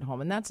sex at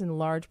home. And that's in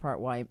large part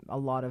why a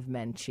lot of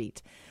men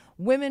cheat.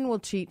 Women will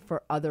cheat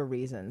for other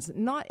reasons.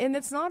 And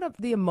it's not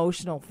the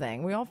emotional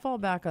thing. We all fall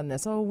back on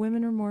this. Oh,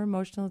 women are more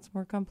emotional. It's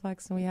more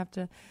complex. And we have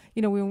to,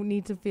 we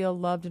need to feel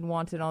loved and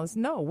wanted and all this.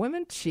 No,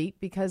 women cheat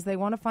because they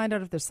want to find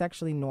out if they're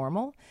sexually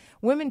normal.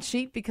 Women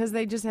cheat because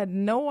they just had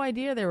no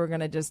idea they were going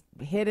to just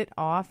hit it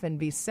off and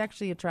be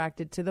sexually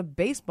attracted to the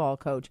baseball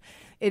coach.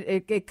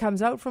 It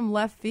comes out from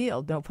left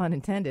field, no pun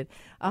intended.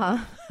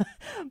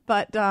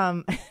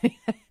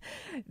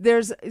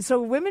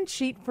 So women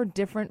cheat for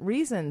different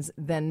reasons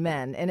than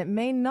men, and it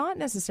may not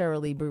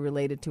necessarily be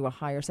related to a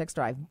higher sex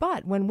drive.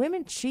 But when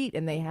women cheat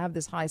and they have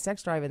this high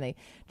sex drive and they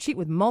cheat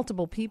with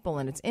multiple people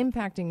and it's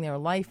impacting their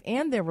life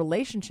and their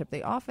relationship,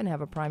 they often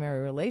have a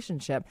primary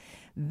relationship,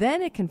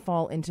 then it can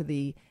fall into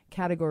the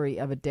category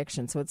of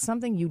addiction. So it's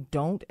something you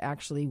don't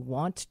actually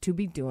want to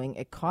be doing.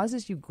 It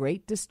causes you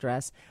great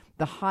distress,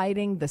 the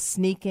hiding, the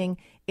sneaking.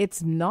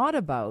 It's not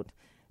about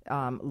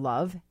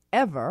love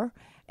ever.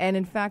 And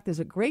in fact, there's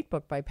a great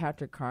book by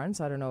Patrick Carnes.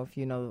 I don't know if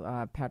you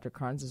know Patrick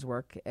Carnes'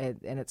 work, and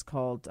it's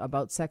called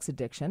About Sex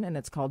Addiction, and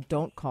it's called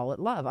Don't Call It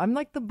Love. I'm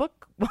like the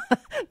book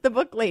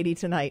lady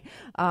tonight.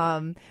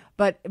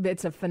 But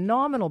it's a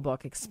phenomenal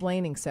book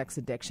explaining sex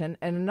addiction.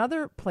 And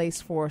another place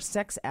for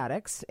sex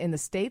addicts in the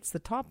States, the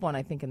top one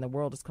I think in the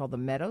world is called The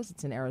Meadows.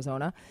 It's in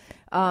Arizona.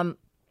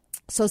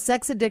 So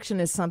sex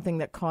addiction is something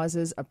that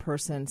causes a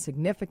person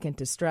significant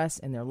distress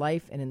in their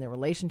life and in their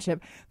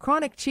relationship.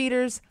 Chronic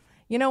cheaters,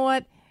 you know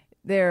what?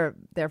 They're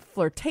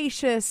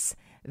flirtatious.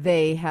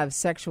 They have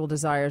sexual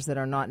desires that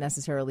are not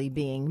necessarily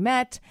being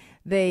met.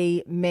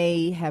 They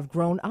may have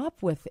grown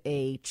up with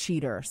a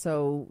cheater.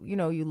 So,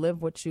 you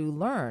live what you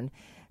learn.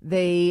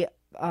 They,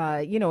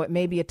 it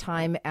may be a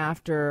time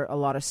after a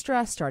lot of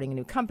stress, starting a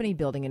new company,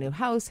 building a new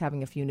house,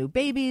 having a few new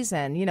babies,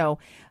 and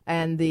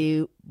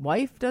the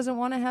wife doesn't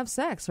want to have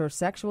sex. Her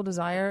sexual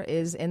desire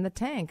is in the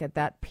tank at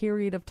that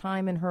period of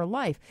time in her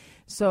life.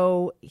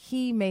 So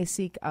he may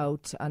seek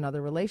out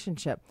another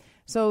relationship.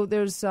 So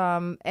there's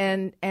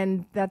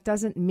and that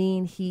doesn't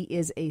mean he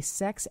is a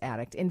sex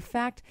addict. In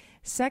fact,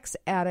 sex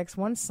addicts,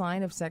 one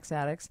sign of sex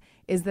addicts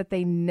is that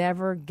they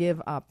never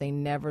give up. They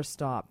never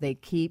stop. They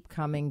keep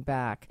coming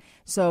back.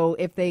 So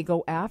if they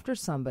go after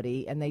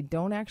somebody and they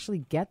don't actually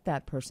get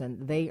that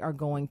person, they are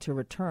going to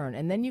return.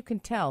 And then you can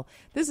tell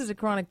this is a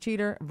chronic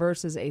cheater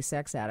versus a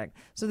sex addict.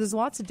 So there's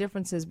lots of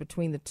differences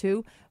between the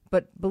two.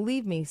 But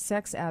believe me,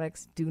 sex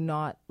addicts do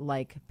not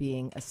like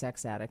being a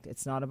sex addict.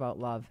 It's not about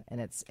love,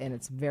 and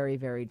it's very,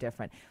 very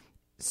different.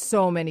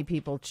 So many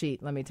people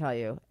cheat, let me tell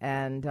you,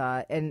 and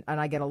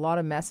I get a lot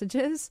of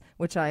messages,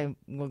 which I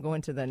will go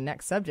into the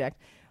next subject,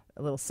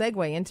 a little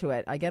segue into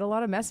it. I get a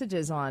lot of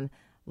messages on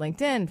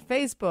LinkedIn,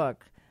 Facebook,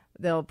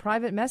 they'll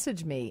private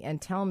message me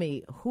and tell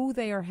me who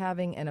they are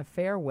having an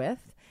affair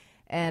with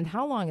and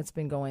how long it's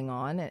been going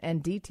on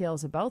and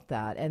details about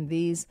that. And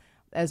these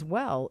as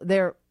well,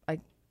 they're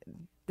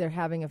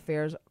having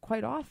affairs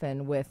quite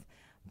often with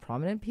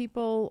prominent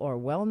people or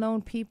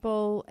well-known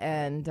people.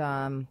 And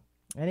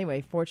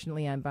anyway,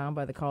 fortunately, I'm bound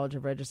by the College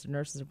of Registered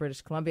Nurses of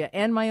British Columbia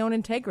and my own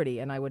integrity,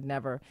 and I would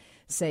never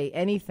say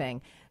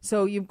anything.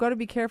 So you've got to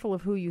be careful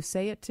of who you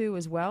say it to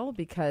as well,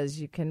 because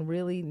you can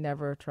really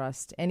never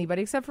trust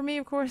anybody, except for me,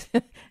 of course,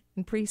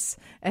 and priests,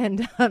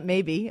 and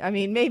maybe,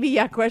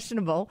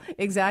 questionable,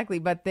 exactly,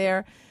 but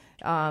they're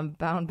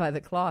bound by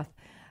the cloth.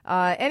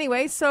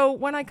 Anyway, so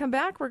when I come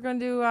back, we're going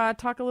to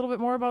talk a little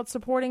bit more about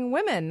supporting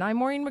women. I'm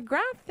Maureen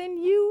McGrath, and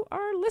you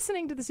are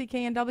listening to the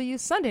CKNW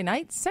Sunday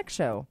Night Sex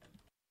Show.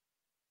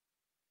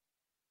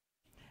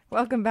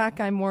 Welcome back.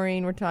 I'm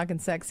Maureen. We're talking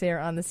sex here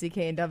on the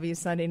CKNW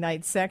Sunday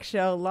Night Sex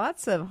Show.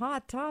 Lots of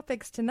hot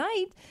topics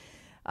tonight.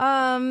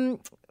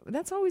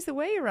 That's always the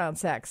way around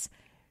sex.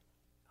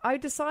 I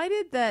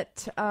decided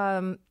that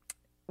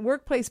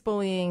workplace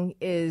bullying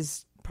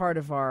is part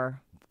of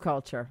our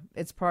culture.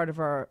 It's part of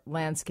our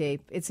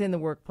landscape. It's in the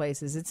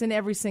workplaces. It's in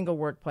every single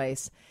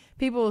workplace.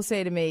 People will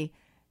say to me,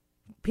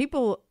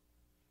 people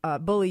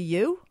bully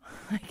you?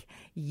 Like,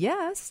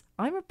 yes,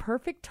 I'm a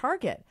perfect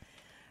target.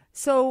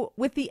 So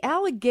with the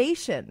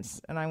allegations,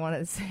 and I want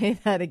to say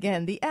that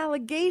again, the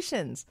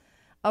allegations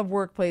of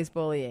workplace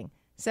bullying,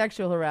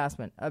 sexual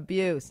harassment,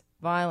 abuse,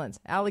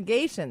 violence,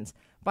 allegations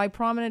by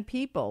prominent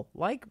people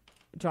like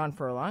John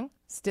Furlong,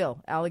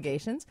 still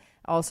allegations,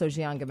 also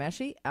Jian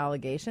Ghomeshi,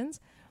 allegations.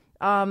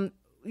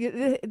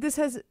 This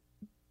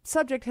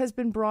subject has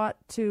been brought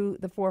to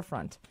the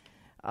forefront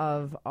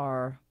of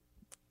our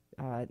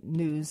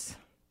news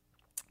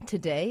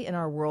today, in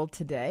our world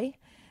today.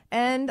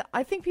 And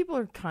I think people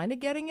are kind of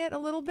getting it a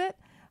little bit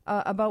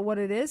about what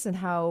it is and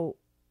how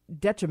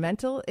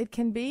detrimental it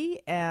can be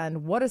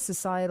and what a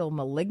societal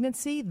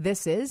malignancy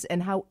this is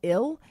and how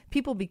ill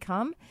people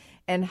become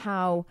and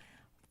how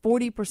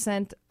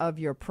 40% of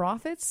your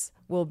profits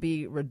will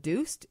be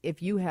reduced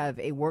if you have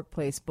a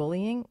workplace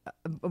bully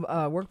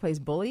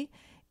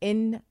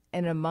in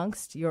and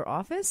amongst your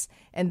office.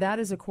 And that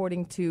is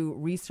according to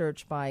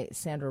research by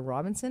Sandra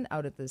Robinson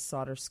out at the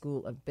Sauder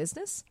School of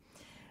Business.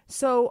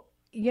 So,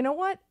 you know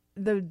what?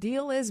 The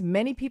deal is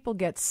many people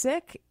get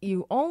sick.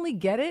 You only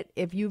get it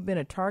if you've been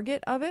a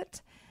target of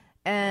it.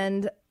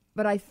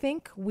 But I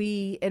think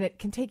and it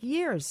can take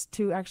years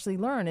to actually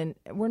learn, and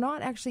we're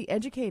not actually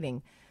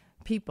educating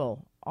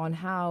people on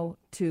how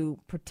to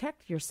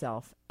protect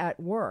yourself at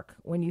work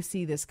when you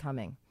see this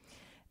coming.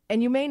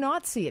 And you may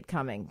not see it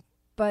coming,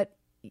 but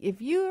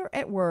if you're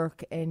at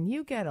work and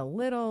you get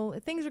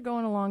things are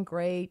going along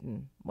great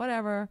and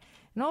whatever,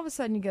 and all of a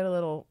sudden you get a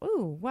little,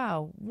 ooh,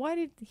 wow, why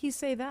did he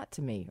say that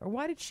to me? Or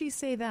why did she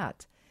say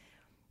that?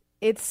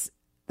 It's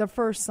the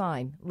first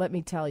sign, let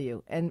me tell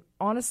you. And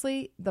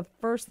honestly, the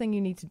first thing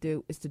you need to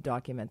do is to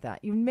document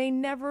that. You may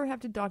never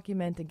have to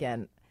document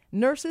again.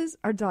 Nurses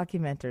are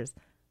documenters.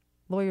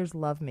 Lawyers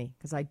love me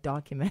because I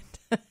document.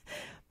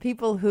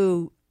 People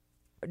who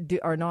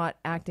are not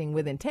acting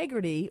with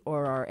integrity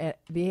or are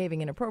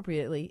behaving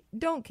inappropriately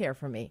don't care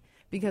for me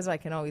because I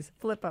can always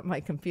flip up my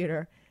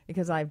computer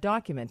because I've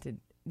documented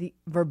the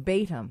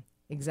verbatim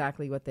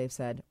exactly what they've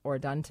said or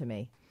done to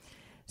me.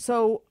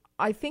 So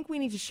I think we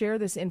need to share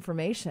this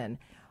information.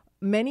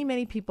 Many,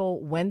 many people,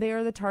 when they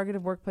are the target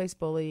of workplace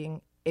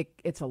bullying,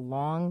 it's a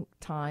long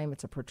time.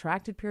 It's a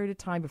protracted period of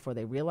time before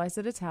they realize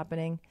that it's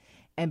happening.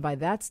 And by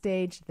that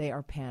stage, they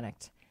are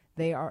panicked.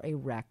 They are a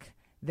wreck.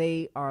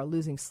 They are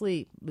losing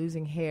sleep,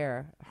 losing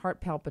hair,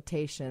 heart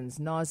palpitations,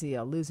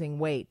 nausea, losing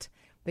weight.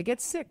 They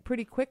get sick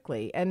pretty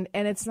quickly. And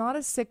it's not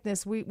a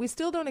sickness. We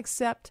still don't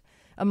accept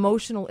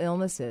emotional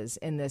illnesses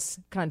in this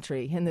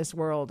country, in this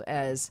world,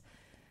 as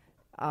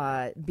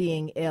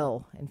being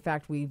ill. In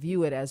fact, we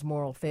view it as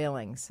moral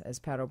failings, as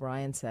Pat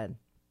O'Brien said.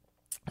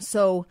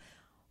 So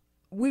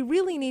we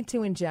really need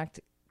to inject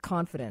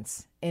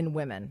confidence in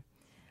women.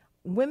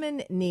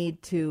 Women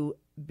need to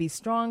be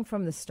strong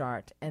from the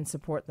start and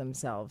support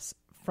themselves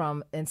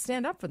and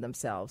stand up for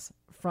themselves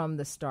from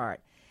the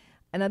start.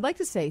 And I'd like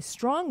to say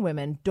strong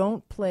women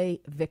don't play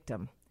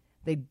victim.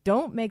 They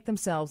don't make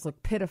themselves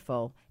look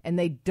pitiful, and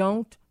they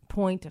don't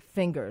point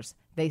fingers.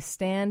 They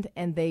stand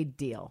and they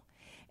deal.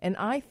 And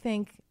I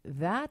think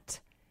that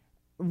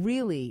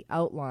really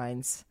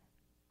outlines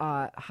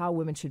how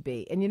women should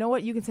be. And you know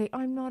what? You can say,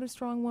 I'm not a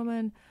strong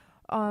woman.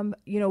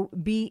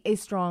 Be a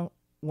strong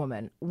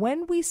woman.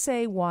 When we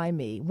say, why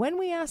me? When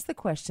we ask the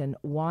question,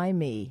 why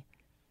me?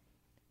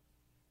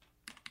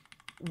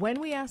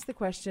 When we ask the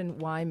question,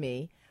 why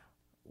me?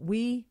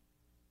 We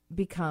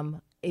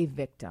become a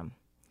victim.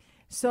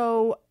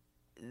 So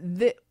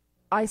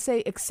I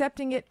say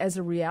accepting it as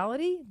a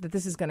reality that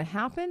this is going to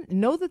happen.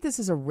 Know that this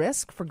is a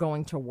risk for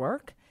going to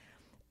work,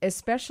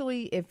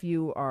 especially if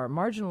you are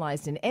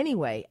marginalized in any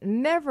way.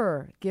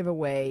 Never give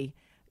away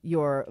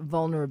your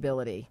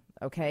vulnerability,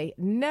 okay?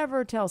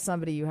 Never tell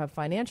somebody you have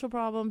financial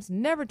problems.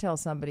 Never tell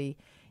somebody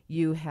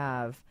you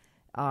have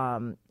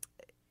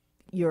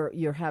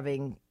you're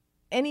having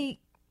any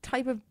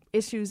type of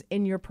issues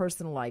in your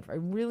personal life. I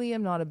really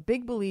am not a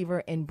big believer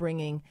in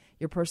bringing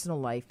your personal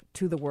life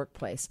to the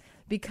workplace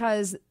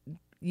because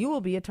you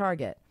will be a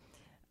target.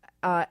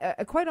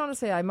 Quite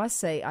honestly, I must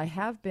say I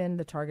have been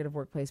the target of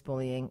workplace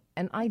bullying,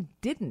 and I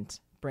didn't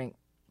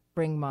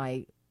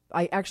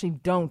I actually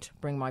don't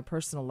bring my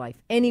personal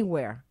life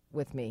anywhere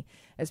with me,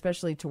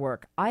 especially to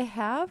work. I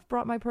have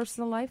brought my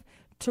personal life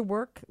to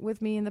work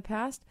with me in the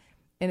past,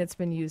 and it's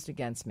been used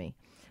against me.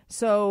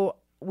 So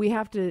we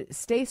have to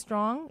stay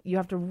strong. You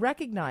have to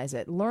recognize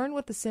it, learn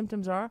what the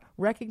symptoms are,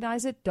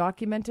 recognize it,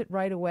 document it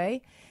right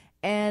away,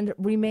 and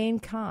remain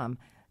calm.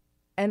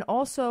 And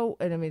also,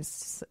 and I mean,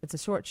 it's a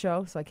short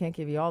show, so I can't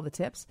give you all the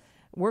tips.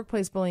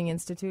 Workplace Bullying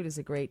Institute is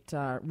a great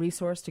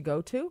resource to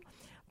go to.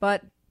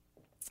 But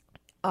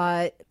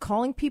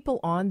calling people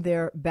on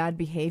their bad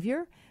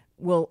behavior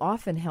will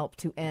often help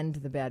to end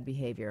the bad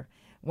behavior.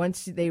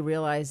 Once they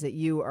realize that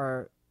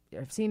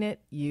have seen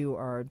it, you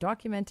are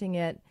documenting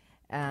it,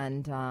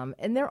 and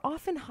they're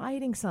often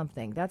hiding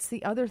something. That's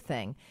the other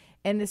thing.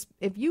 And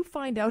if you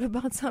find out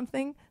about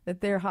something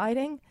that they're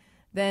hiding,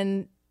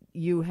 then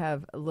you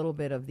have a little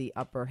bit of the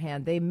upper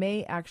hand. They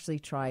may actually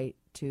try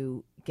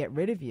to get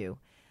rid of you.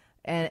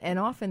 And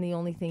often the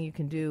only thing you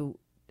can do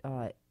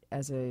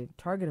as a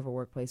target of a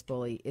workplace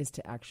bully is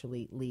to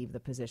actually leave the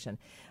position.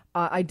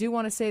 I do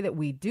want to say that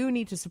we do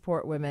need to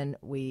support women.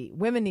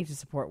 Women need to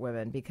support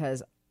women,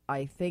 because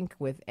I think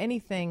with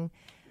anything,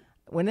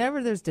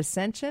 whenever there's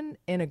dissension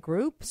in a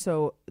group,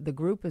 so the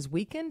group is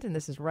weakened, and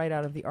this is right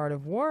out of The Art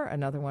of War,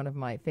 another one of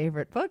my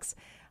favorite books.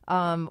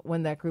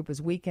 When that group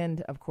is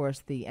weakened, of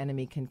course, the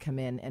enemy can come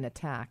in and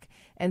attack.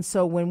 And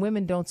so when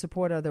women don't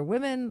support other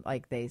women,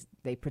 like they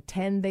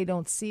pretend they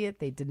don't see it,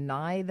 they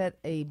deny that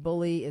a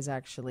bully is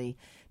actually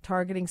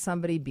targeting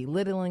somebody,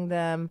 belittling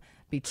them,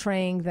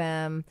 betraying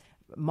them,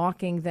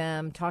 mocking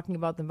them, talking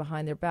about them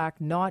behind their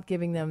back, not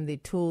giving them the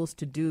tools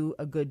to do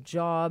a good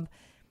job.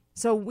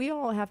 So we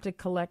all have to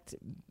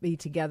be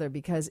together,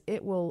 because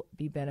it will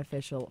be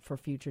beneficial for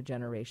future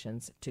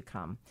generations to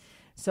come.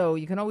 So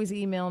you can always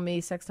email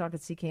me,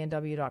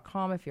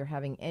 sextalk@cknw.com, if you're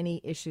having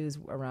any issues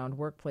around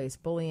workplace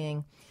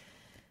bullying.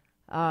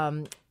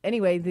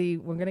 Anyway,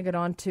 we're going to get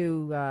on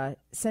to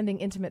sending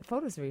intimate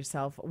photos of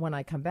yourself. When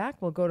I come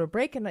back, we'll go to a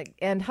break,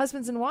 and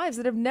husbands and wives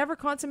that have never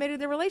consummated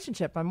their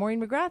relationship. I'm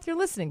Maureen McGrath. You're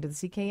listening to the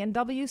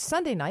CKNW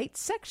Sunday Night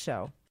Sex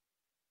Show.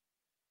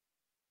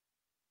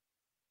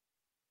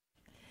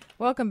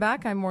 Welcome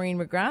back. I'm Maureen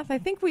McGrath. I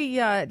think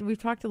we've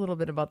talked a little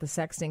bit about the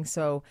sexting,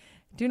 so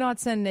do not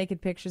send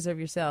naked pictures of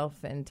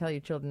yourself, and tell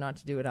your children not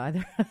to do it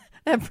either.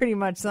 That pretty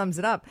much sums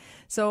it up.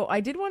 So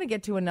I did want to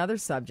get to another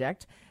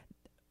subject,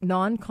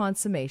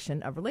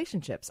 non-consummation of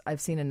relationships.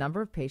 I've seen a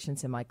number of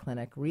patients in my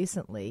clinic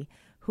recently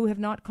who have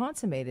not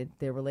consummated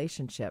their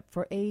relationship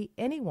for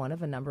any one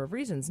of a number of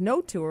reasons.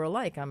 No two are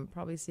alike. I'm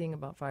probably seeing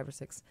about 5 or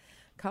 6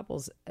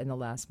 couples in the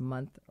last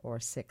month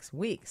or 6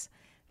 weeks.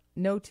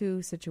 No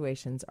two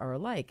situations are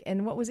alike.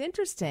 And what was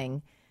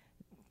interesting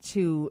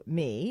to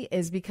me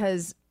is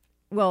because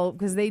none of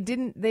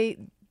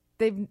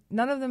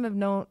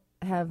them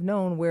have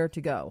known where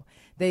to go.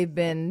 They've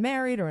been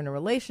married or in a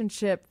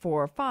relationship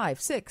for 5,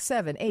 6,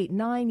 7, 8,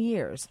 9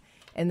 years,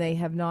 and they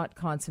have not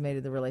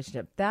consummated the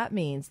relationship. That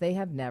means they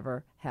have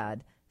never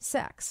had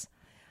sex.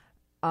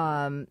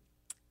 In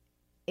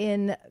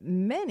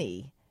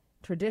many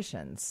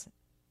traditions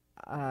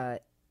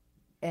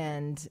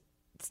and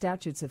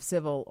statutes of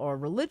civil or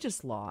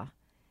religious law,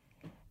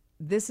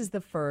 this is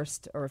the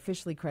first or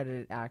officially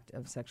credited act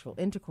of sexual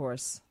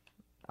intercourse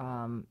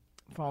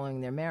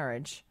following their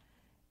marriage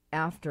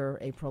after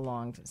a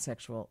prolonged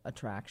sexual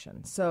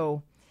attraction.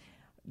 So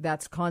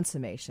that's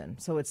consummation.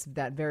 So it's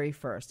that very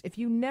first. If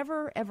you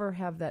never ever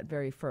have that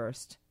very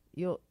first,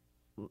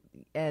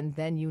 and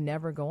then you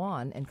never go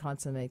on and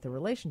consummate the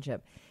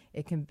relationship,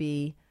 there can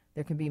be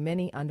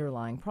many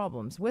underlying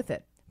problems with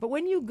it. But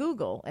when you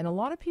Google, and a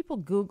lot of people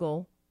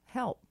Google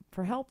help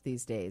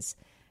these days,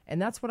 and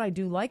that's what I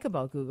do like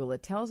about Google.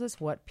 It tells us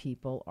what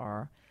people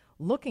are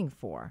looking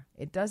for.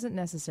 It doesn't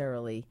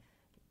necessarily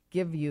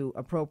give you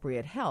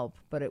appropriate help,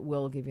 but it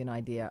will give you an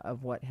idea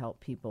of what help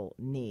people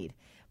need.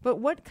 But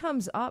what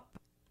comes up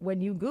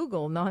when you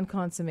Google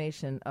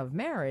non-consummation of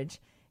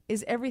marriage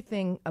is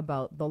everything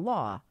about the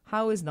law.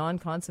 How is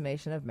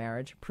non-consummation of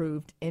marriage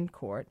proved in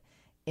court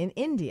in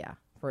India,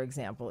 for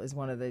example, is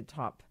one of the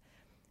top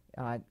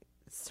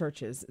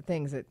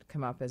things that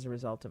come up as a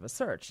result of a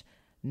search.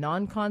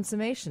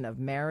 Non-consummation of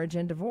marriage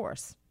and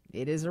divorce.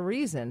 It is a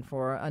reason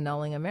for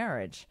annulling a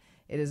marriage.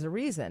 It is a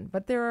reason.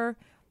 But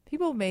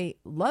people may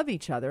love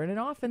each other, and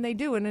often they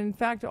do. And in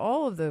fact,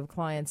 all of the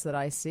clients that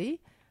I see,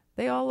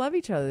 they all love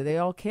each other. They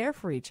all care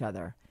for each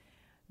other.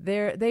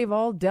 They've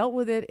all dealt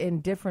with it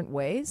in different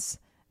ways,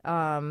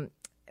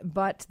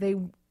 but they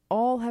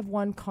all have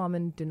one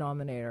common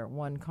denominator,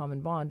 one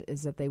common bond,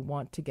 is that they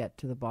want to get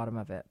to the bottom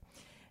of it.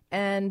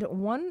 And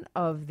one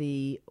of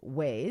the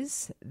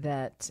ways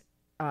that,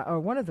 or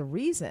one of the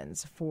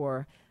reasons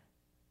for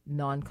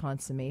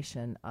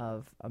non-consummation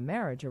of a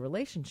marriage or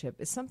relationship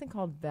is something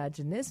called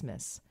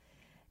vaginismus.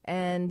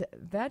 And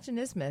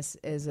vaginismus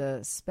is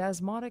a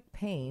spasmodic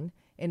pain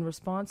in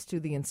response to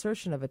the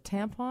insertion of a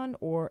tampon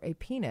or a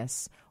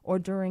penis or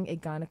during a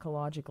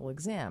gynecological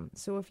exam.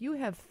 So if you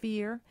have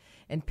fear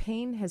and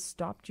pain has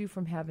stopped you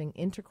from having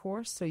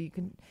intercourse, so you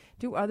can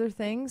do other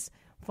things,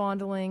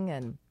 fondling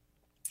and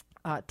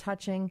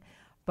touching,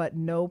 but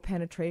no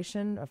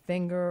penetration, a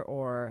finger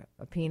or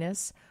a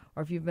penis,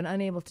 or if you've been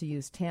unable to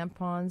use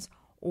tampons,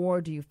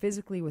 or do you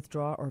physically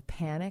withdraw or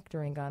panic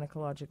during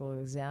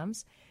gynecological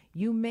exams,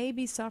 you may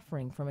be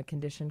suffering from a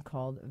condition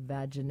called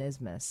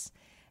vaginismus.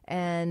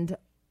 And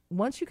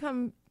once you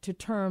come to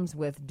terms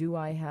with, do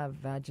I have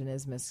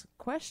vaginismus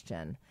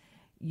question,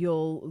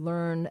 you'll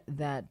learn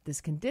that this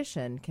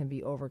condition can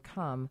be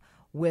overcome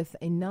with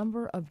a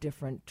number of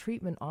different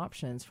treatment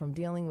options, from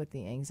dealing with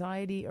the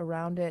anxiety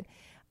around it.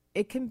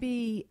 It can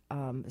be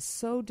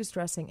so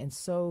distressing and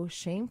so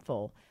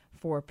shameful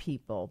for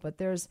people, but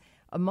there's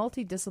a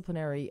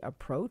multidisciplinary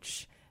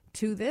approach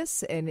to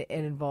this, and it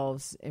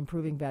involves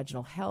improving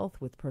vaginal health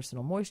with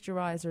personal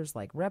moisturizers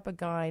like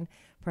Repagyne.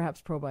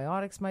 Perhaps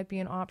probiotics might be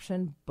an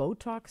option.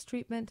 Botox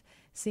treatment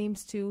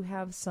seems to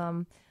have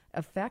some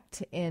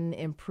effect in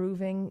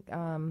improving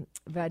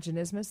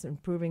vaginismus,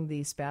 improving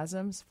the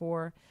spasms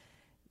for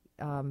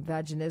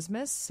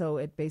vaginismus. So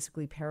it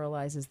basically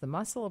paralyzes the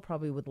muscle. It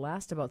probably would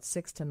last about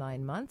 6 to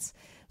 9 months.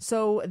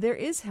 So there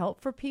is help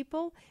for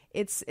people.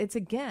 It's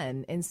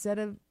again, instead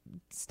of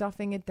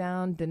stuffing it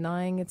down,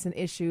 denying it's an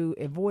issue,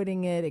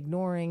 avoiding it,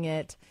 ignoring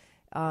it,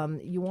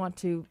 you want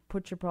to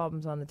put your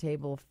problems on the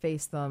table,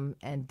 face them,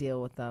 and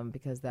deal with them,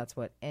 because that's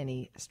what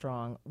any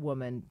strong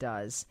woman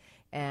does.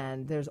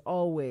 And there's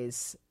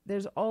always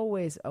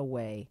a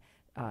way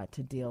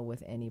to deal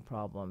with any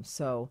problem.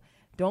 So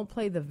don't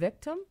play the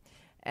victim.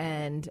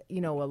 And,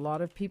 a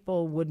lot of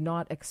people would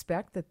not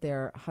expect that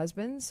their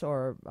husbands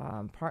or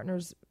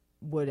partners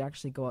would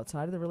actually go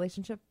outside of the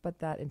relationship, but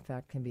that, in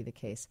fact, can be the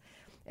case.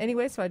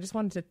 Anyway, so I just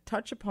wanted to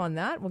touch upon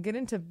that. We'll get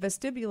into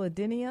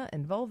vestibulodynia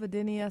and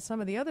vulvodynia,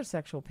 some of the other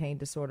sexual pain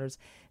disorders,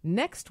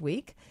 next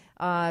week.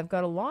 I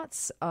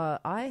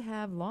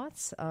have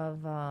lots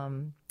of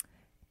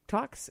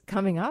talks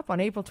coming up on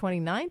April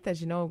 29th.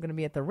 As you know, I'm going to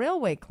be at the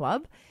Railway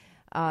Club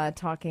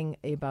talking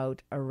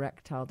about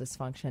erectile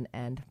dysfunction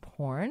and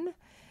porn.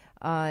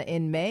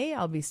 In May,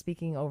 I'll be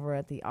speaking over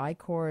at the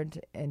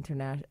ICORD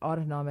International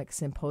Autonomic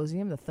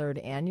Symposium, the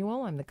 3rd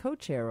annual. I'm the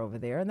co-chair over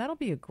there, and that'll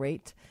be a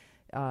great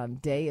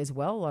day as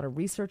well. A lot of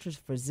researchers,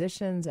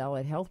 physicians,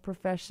 allied health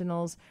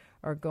professionals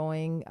are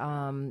going,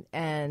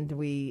 and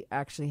we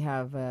actually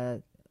have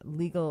a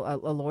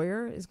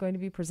lawyer is going to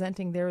be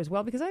presenting there as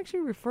well, because I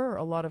actually refer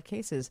a lot of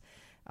cases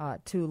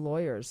to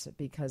lawyers,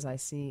 because I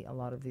see a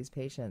lot of these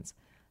patients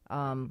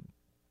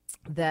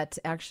that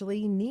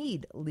actually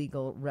need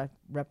legal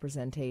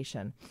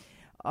representation.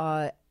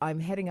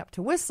 I'm heading up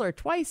to Whistler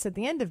twice at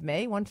the end of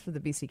May, once for the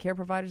BC Care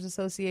Providers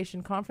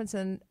Association conference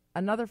and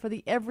another for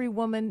the Every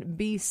Woman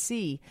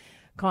BC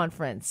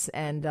conference.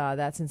 And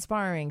that's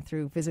inspiring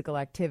through physical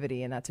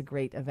activity, and that's a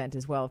great event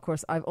as well. Of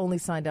course, I've only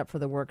signed up for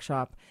the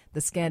workshop, the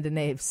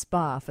Scandinave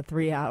Spa, for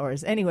 3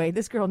 hours. Anyway,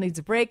 this girl needs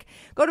a break.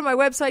 Go to my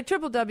website,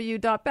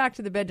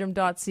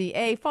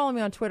 www.backtothebedroom.ca. Follow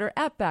me on Twitter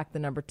at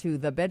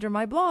 @back2thebedroom.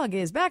 My blog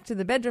is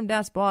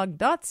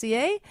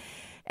backtothebedroom-blog.ca.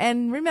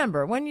 And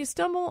remember, when you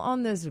stumble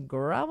on this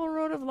gravel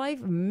road of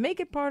life, make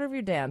it part of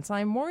your dance.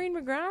 I'm Maureen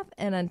McGrath,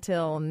 and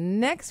until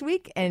next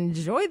week,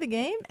 enjoy the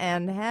game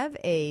and have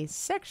a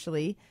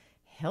sexually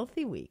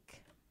healthy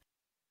week.